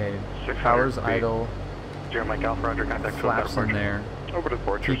 okay, power's idle. 0 Mike Alpha, roger, contact, flaps in there. Over to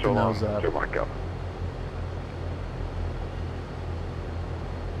departure, Keeping those up. 0 Mike Alpha.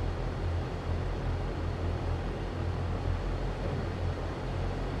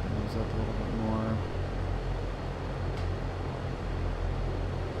 Those up a little bit more.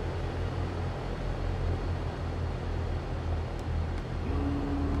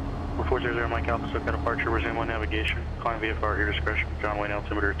 400 Mike Alpha, SoCal departure, resume on navigation. Climb VFR, your discretion. John Wayne,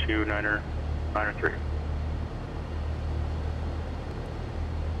 altimeter 2993.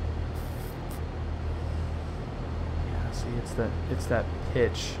 Yeah, see, it's that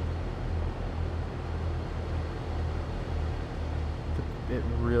pitch. It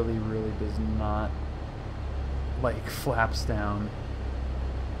really, really does not like flaps down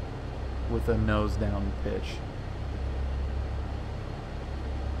with a nose down pitch.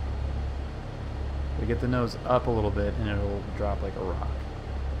 We get the nose up a little bit and it'll drop like a rock.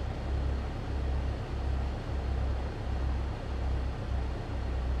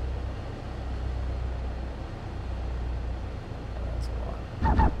 That's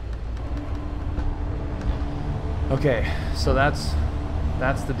a lot. Okay, so that's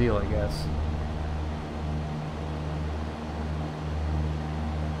the deal, I guess.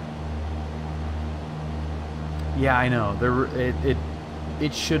 Yeah, I know.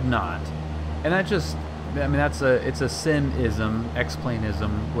 It should not. And that just, I mean, it's a sim-ism,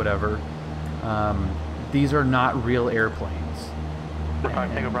 X-plane-ism, whatever. These are not real airplanes.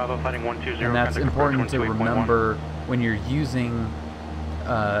 And Bravo, fighting 120. And that's important to remember when you're using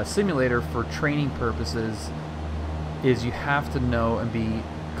a simulator for training purposes, is you have to know and be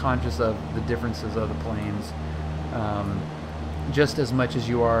conscious of the differences of the planes, just as much as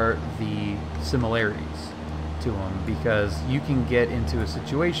you are the similarities to them, because you can get into a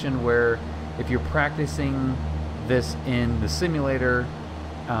situation where if you're practicing this in the simulator,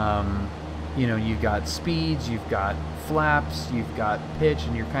 you know, you've got speeds, you've got flaps, you've got pitch,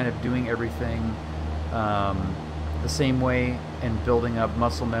 and you're kind of doing everything the same way and building up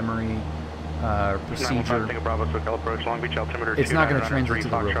muscle memory, procedure. It's not going to translate to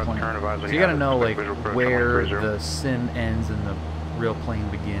the real plane. So you got to know like where the sim ends and the real plane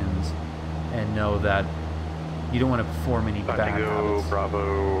begins, and know that you don't want to perform any bad habits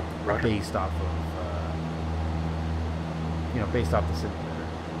based off of, you know, based off the simulator.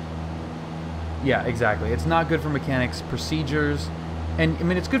 Yeah, exactly. It's not good for mechanics, procedures, and I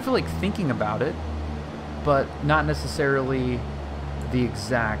mean it's good for like thinking about it, but not necessarily the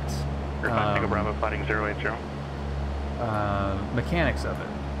exact mechanics of it.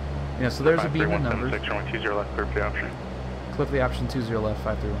 You know, so there's a beam of numbers. Clip the option 20 left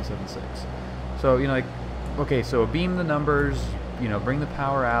 53176. So you know, like, okay, so beam the numbers. You know, bring the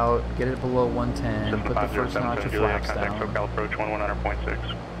power out, get it below 110, put the first notch of flaps down. Approach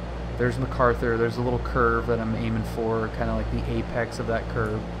 119.6. There's MacArthur. There's a little curve that I'm aiming for, kind of like the apex of that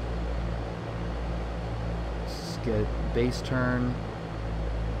curve. Just get base turn.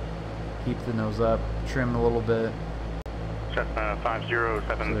 Keep the nose up, trim a little bit.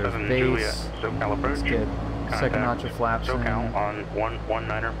 5077 Juliet, SoCal approach. Let's get second notch of flaps in. SoCal on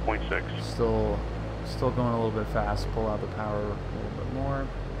 119.6. Still going a little bit fast. Pull out the power a little bit more.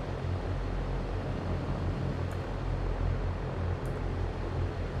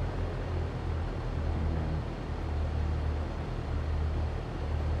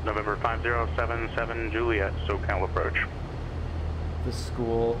 November 5077 Juliet, SoCal approach. The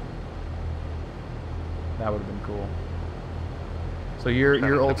school. That would have been cool. So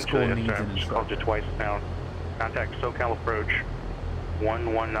your old school needs an instructor. Called you twice now. Contact SoCal approach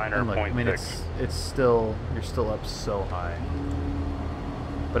 119.6. I mean, it's still, you're still up so high.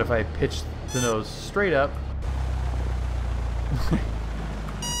 But if I pitch the nose straight up,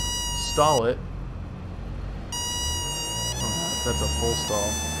 stall it. Oh, that's a full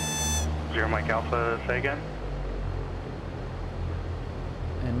stall. 0 Mike Alpha, say again.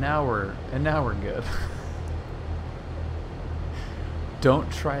 And now we're good.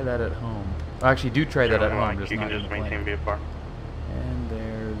 Don't try that at home. Actually, do try that at home. You can just maintain VFR. And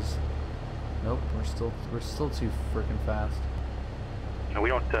there's, nope, we're still too freaking fast. No, we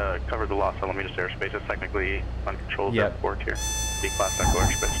don't cover the Los Alamitos airspace. It's technically uncontrolled airport here. B-class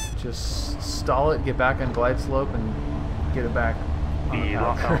airspace. Just stall it, get back on glide slope, and get it back. The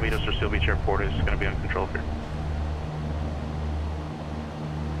Los Alamitos or Seal Beach Airport is going to be uncontrolled here.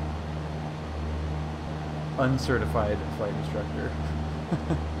 Uncertified flight instructor.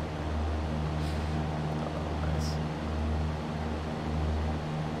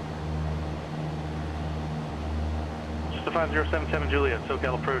 Just a 5077 Juliet,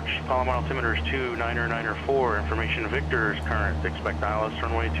 SoCal approach, Palomar altimeter is 29904, information Victor is current, expect ILS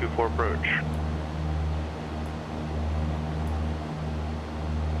runway 24 approach.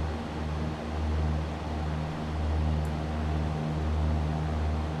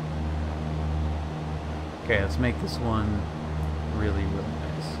 Okay, let's make this one really, really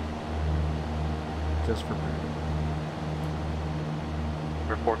nice. Just for pretty.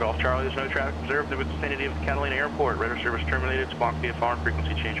 Report Golf Charlie, there's no traffic observed in the vicinity of the Catalina Airport. Radar service terminated, Squawk VFR,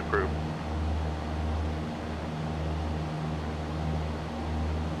 frequency change approved.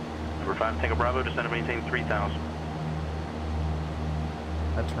 Number 5 Tango Bravo, descend and maintain 3,000.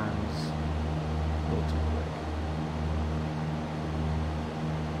 That turns a little too quick.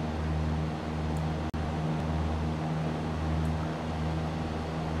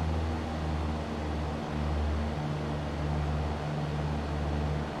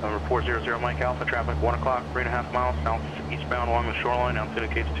 Number 400 Mike Alpha, traffic 1 o'clock, 3.5 miles south eastbound along the shoreline, altitude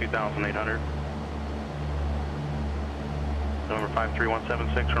indicates 2,800. Number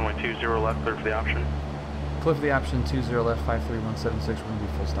 53176, runway 20 left, clear for the option. Clear for the option, 20 left, 53176, we're going to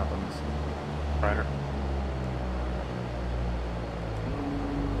be full stop on this. Rider.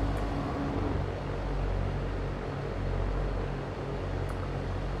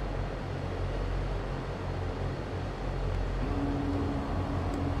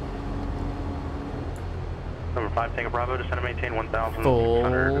 Number 5 Tango Bravo, descend and maintain 1,600. Full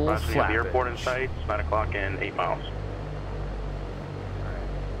Advising you of the flappage. airport in sight, it's 9 o'clock and 8 miles.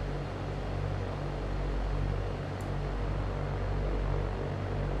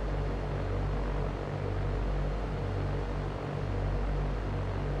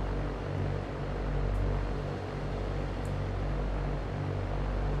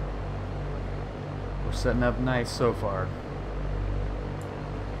 We're setting up nice so far.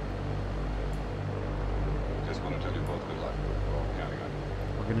 Just want to tell you both good luck. We're all counting on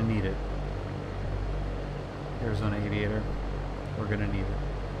you. We're going to need it. Arizona Aviator, we're going to need it.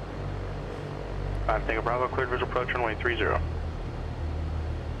 5 Tango Bravo, cleared visual approach, runway 30.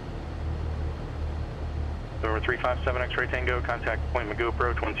 Number 357 X-ray Tango, contact Point Magoo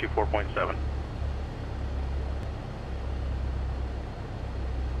approach 124.7.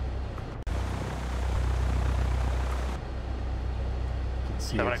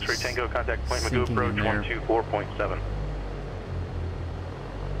 See 7 it's X-ray Tango, contact Point Magoo sinking approach in there. 124.7.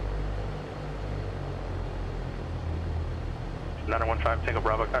 Niner 15 Tango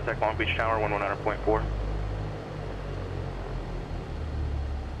Bravo, contact Long Beach Tower 119.4.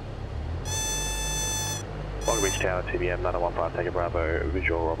 Long Beach Tower, TBM, 915 Tango Bravo,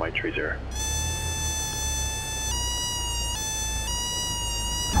 visual runway 30.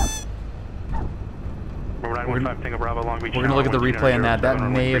 Number 915 Tango Bravo, Long Beach We're Tower. going to look at the replay on that. That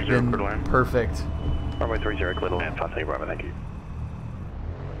may have been clear to land. perfect. Runway 30, clear to land, 5 Tango Bravo, thank you.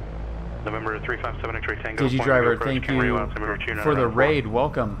 November 357 X-ray Tango. Digi Point driver, Magoo approach, thank Camry you altimeter 2994. for the raid.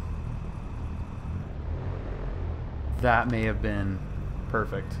 Welcome. That may have been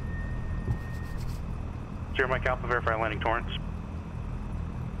perfect. 0 Mike Alpha, verify landing Torrance.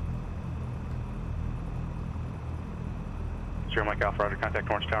 0 Mike Alpha, roger, contact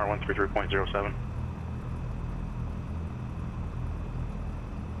Torrance Tower 133.07.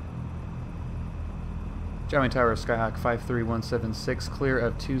 Jimmy Tower, Skyhawk 53176, clear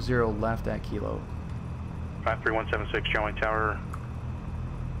of 20 left at Kilo. 53176, Jolly Tower.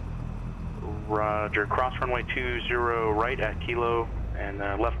 Roger, cross runway 20 right at Kilo, and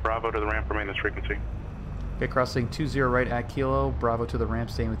left Bravo to the ramp, remain this frequency. Okay, crossing 20 right at Kilo, Bravo to the ramp,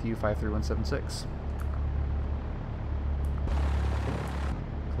 staying with you, 53176.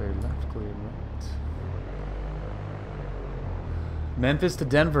 Clear left, clear right. Memphis to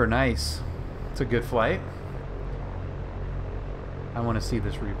Denver, nice. It's a good flight. I want to see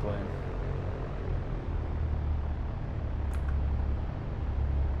this replay.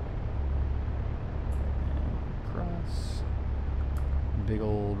 And cross. Big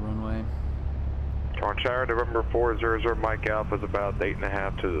old runway. Torrance Tower, November 400 Mike Alpha is about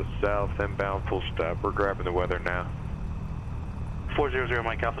 8.5 to the south, inbound full stop. We're grabbing the weather now. 400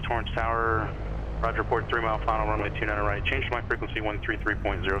 Mike Alpha, Torrance Tower. Roger, report 3 mile final, runway 29 right. Change to my frequency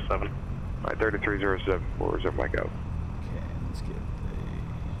 133.07. Alright, 3307, 400 Mike Alpha. Okay, let's get a...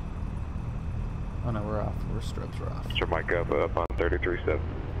 Oh no, we're off. We're strobes are off. Sir Mike Alpha up on 33.7,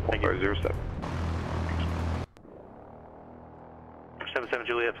 1007. 77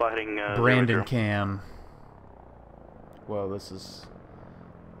 Juliet, fly heading Brandon Cam. Whoa, this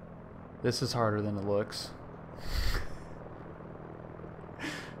is harder than it looks.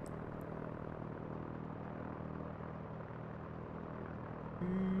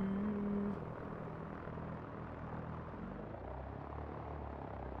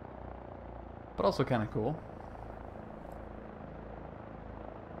 But also kind of cool.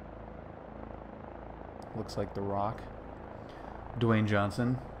 Looks like The Rock. Dwayne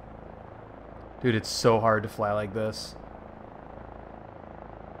Johnson. Dude, it's so hard to fly like this.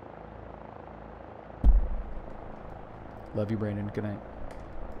 Love you, Brandon. Good night.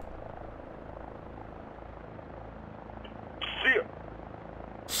 See ya.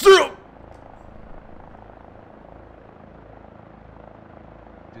 See ya!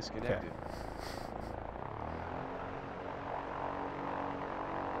 Disconnected. Okay.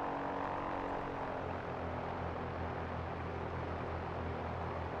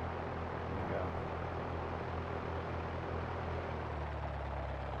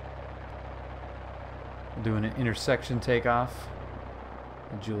 Doing an intersection takeoff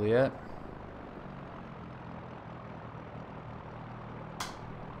at Juliet.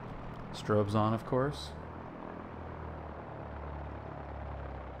 Strobes on, of course.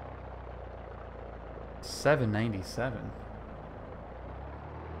 $797.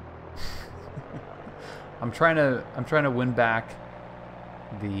 I'm trying to win back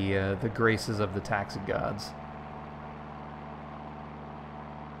the graces of the taxi gods.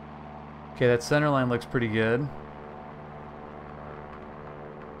 Okay, that center line looks pretty good.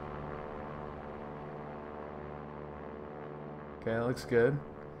 Okay, that looks good.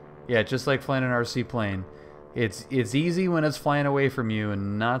 Yeah, just like flying an RC plane. It's easy when it's flying away from you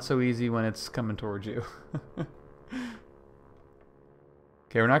and not so easy when it's coming towards you.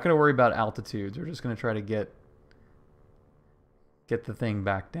 Okay, we're not going to worry about altitudes. We're just going to try to get the thing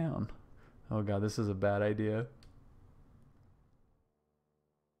back down. Oh god, this is a bad idea.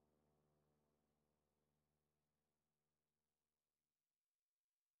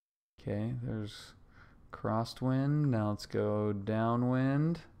 Okay, there's crosswind. Now let's go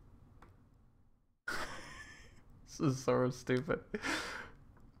downwind. This is so stupid.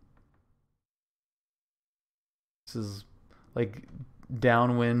 This is like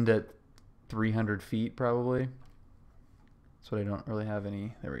downwind at 300 feet probably. So I don't really have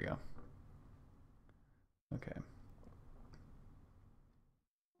any. There we go. Okay.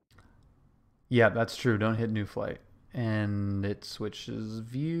 Yeah, that's true. Don't hit new flight. And it switches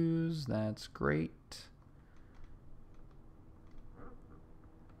views. That's great.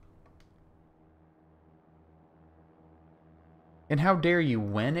 And how dare you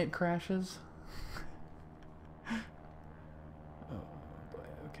when it crashes? Oh boy,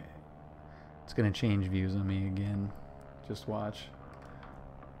 okay. It's gonna change views on me again. Just watch.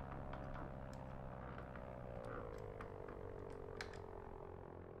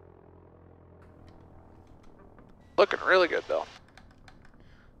 Looking really good, though.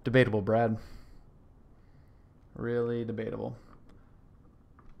 Debatable, Brad. Really debatable.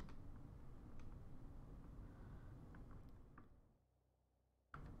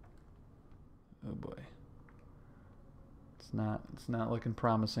 Oh boy. It's not looking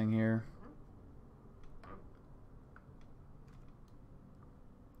promising here.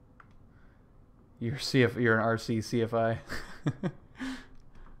 You're an RC CFI.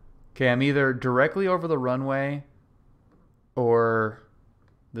 Okay, I'm either directly over the runway or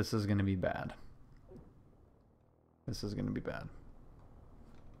this is going to be bad. This is going to be bad.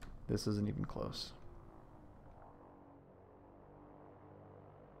 This isn't even close.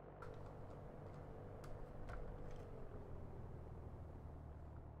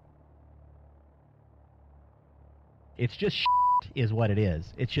 It's just is what it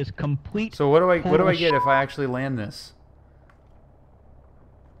is. It's just complete. So what do I get if I actually land this?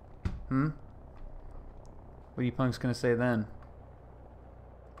 What are you punks gonna say then?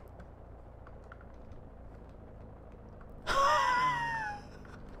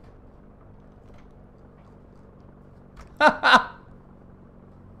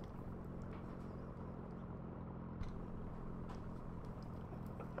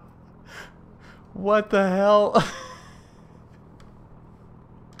 What the hell?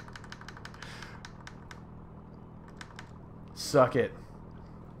 Suck it.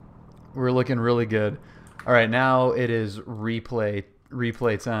 We're looking really good. All right, now it is replay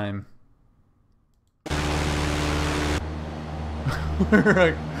time.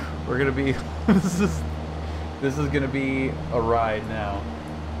 We're gonna be this is gonna be a ride now.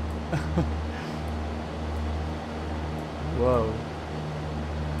 Whoa.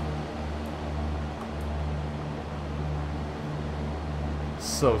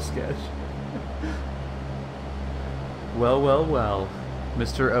 So sketch. Well, well, well,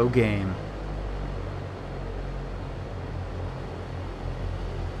 Mr. O-Game.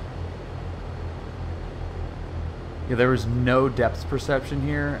 Yeah, there was no depth perception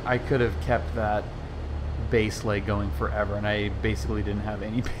here. I could have kept that base leg going forever, and I basically didn't have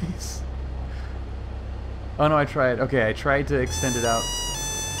any base. Oh no, I tried. Okay, I tried to extend it out.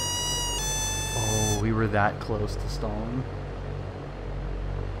 Oh, we were that close to stalling.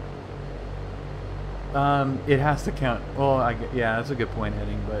 It has to count. Well, yeah, that's a good point,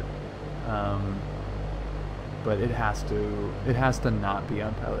 heading, but it has to not be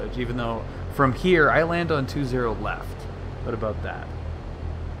on PilotEdge. Even though from here I land on 20 left. What about that?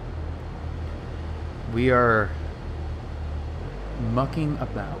 We are mucking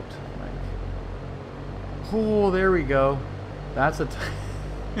about. Oh, there we go. That's a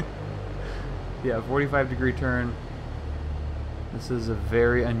yeah, 45-degree turn. This is a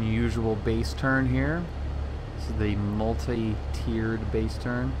very unusual base turn here. This is the multi-tiered base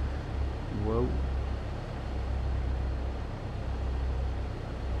turn. Whoa.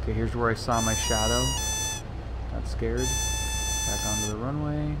 Okay, here's where I saw my shadow. Got scared. Back onto the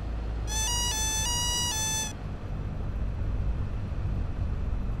runway.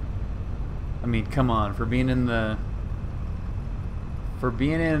 I mean, come on, for being in the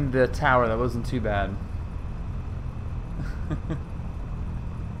tower, that wasn't too bad.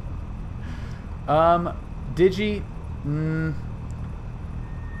 Digi,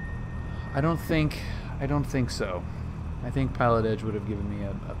 I don't think so. I think PilotEdge would have given me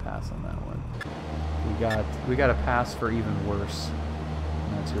a pass on that one. We got a pass for even worse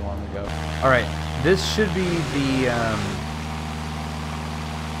not too long ago. All right, this should be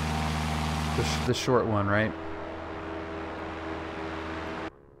the short one, right?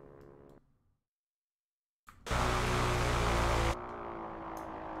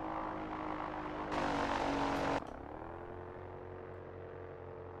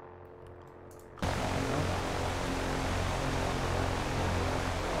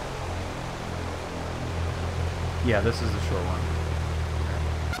 Yeah, this is the short one.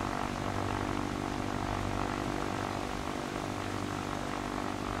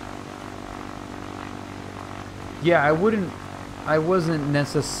 Yeah, I wasn't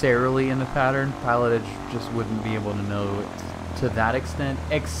necessarily in the pattern. PilotEdge just wouldn't be able to know it to that extent,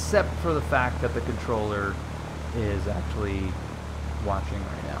 except for the fact that the controller is actually watching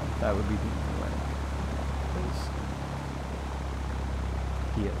right now. That would be the only way.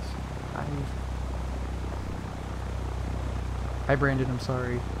 He is. Hi Brandon, I'm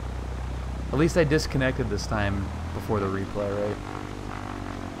sorry. At least I disconnected this time before the replay, right?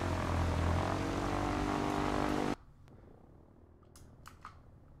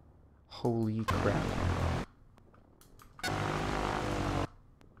 Holy crap.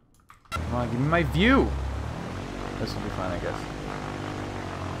 Come on, give me my view! This will be fine, I guess.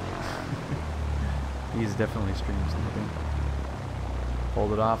 He's definitely stream sniping.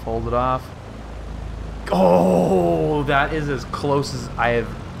 Hold it off, hold it off. Oh, that is as close as I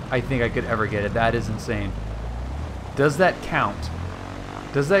think I could ever get it. That is insane. Does that count?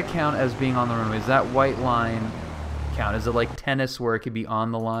 Does that count as being on the runway? Does that white line count? Is it like tennis where it could be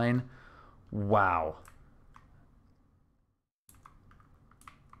on the line? Wow.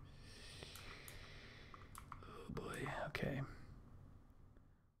 Oh boy. Okay.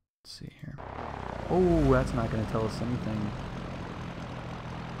 Let's see here. Oh, that's not going to tell us anything.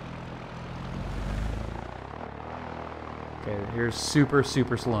 Okay, here's super,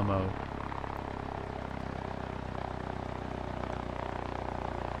 super slow-mo.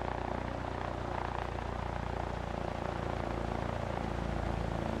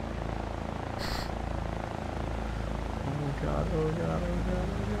 Oh god, oh god, oh god,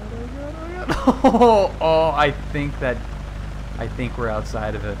 oh god, oh god, oh god. Oh, I think we're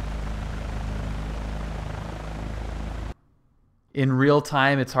outside of it. In real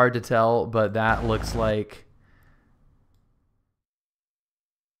time, it's hard to tell, but that looks like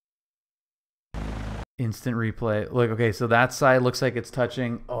instant replay. Look, okay, so that side looks like it's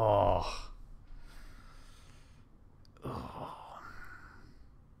touching. Oh. Oh.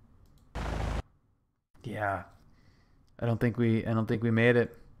 Yeah. I don't think we made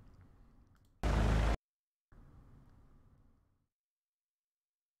it.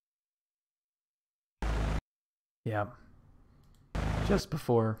 Yeah. Just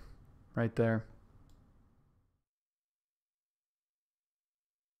before, right there.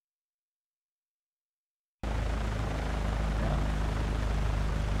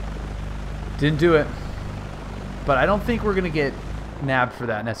 Didn't do it, but I don't think we're gonna get nabbed for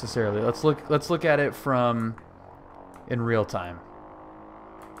that necessarily. Let's look at it from in real time.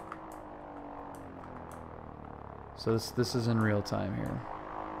 So this is in real time here.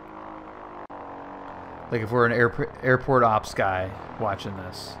 Like if we're an airport ops guy watching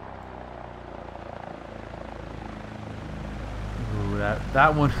this. Ooh,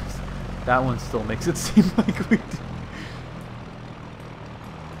 that one still makes it seem like we did.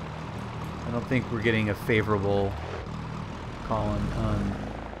 I don't think we're getting a favorable call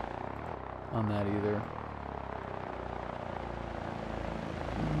on that either.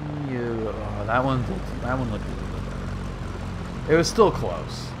 Yeah, oh, that one looked a little bit better. It was still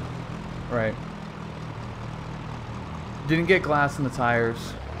close, right? Didn't get glass in the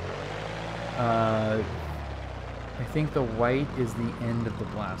tires. I think the white is the end of the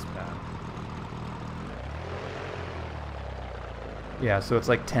blast path. Yeah, so it's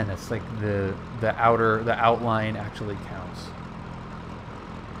like tennis, like the outline actually counts.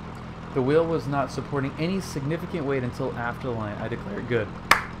 The wheel was not supporting any significant weight until after the line. I declared good.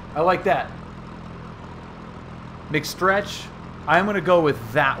 I like that. McStretch, I'm gonna go with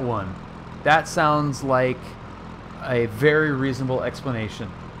that one. That sounds like a very reasonable explanation.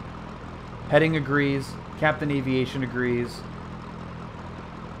 Heading agrees. Captain Aviation agrees.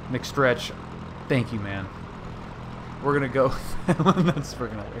 McStretch, thank you, man. We're going to go. That's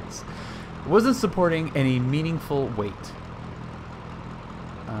freaking hilarious. Wasn't supporting any meaningful weight.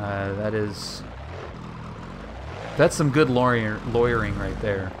 That's some good lawyering right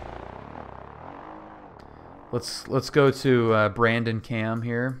there. Let's go to Brandon Cam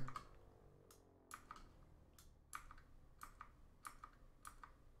here.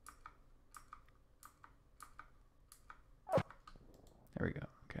 There we go.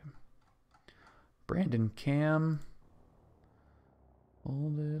 Okay. Brandon Cam.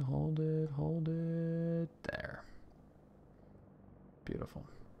 Hold it, hold it, hold it. There. Beautiful.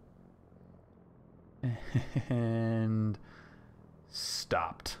 And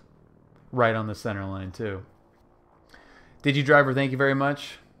stopped. Right on the center line, too. Did you, driver? Thank you very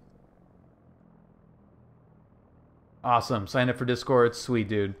much. Awesome. Sign up for Discord. Sweet,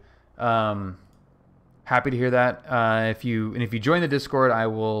 dude. Happy to hear that. If you join the Discord,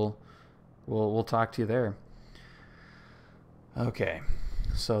 we'll talk to you there. Okay.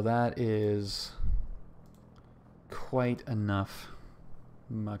 So that is quite enough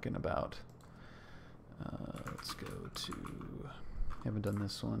mucking about. Let's go to. Haven't done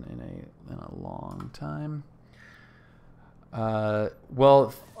this one in a long time.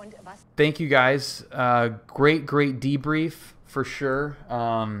 Well, thank you guys. Great debrief for sure.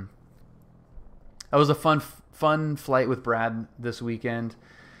 That was a fun flight with Brad this weekend.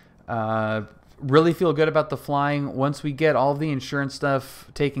 Really feel good about the flying. Once we get all of the insurance stuff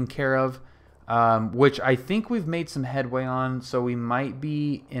taken care of, which I think we've made some headway on, so we might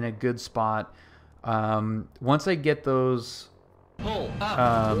be in a good spot. Once I get those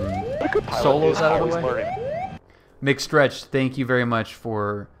solos out of the way. McStretch, thank you very much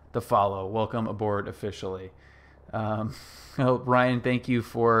for the follow. Welcome aboard officially. Ryan, thank you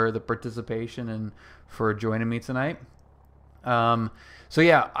for the participation and for joining me tonight. So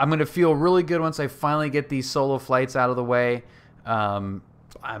yeah, I'm going to feel really good once I finally get these solo flights out of the way. I'm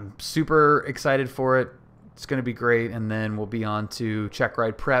super excited for it. It's going to be great. And then we'll be on to check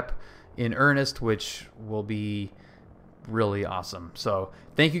ride prep in earnest, which will be really awesome. So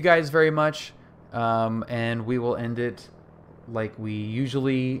thank you guys very much. And we will end it like we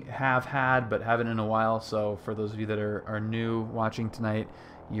usually have had, but haven't in a while. So for those of you that are new watching tonight,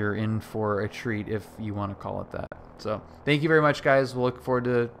 you're in for a treat if you want to call it that. So thank you very much, guys. We'll look forward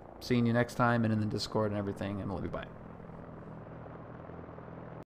to seeing you next time and in the Discord and everything, and we'll be bye.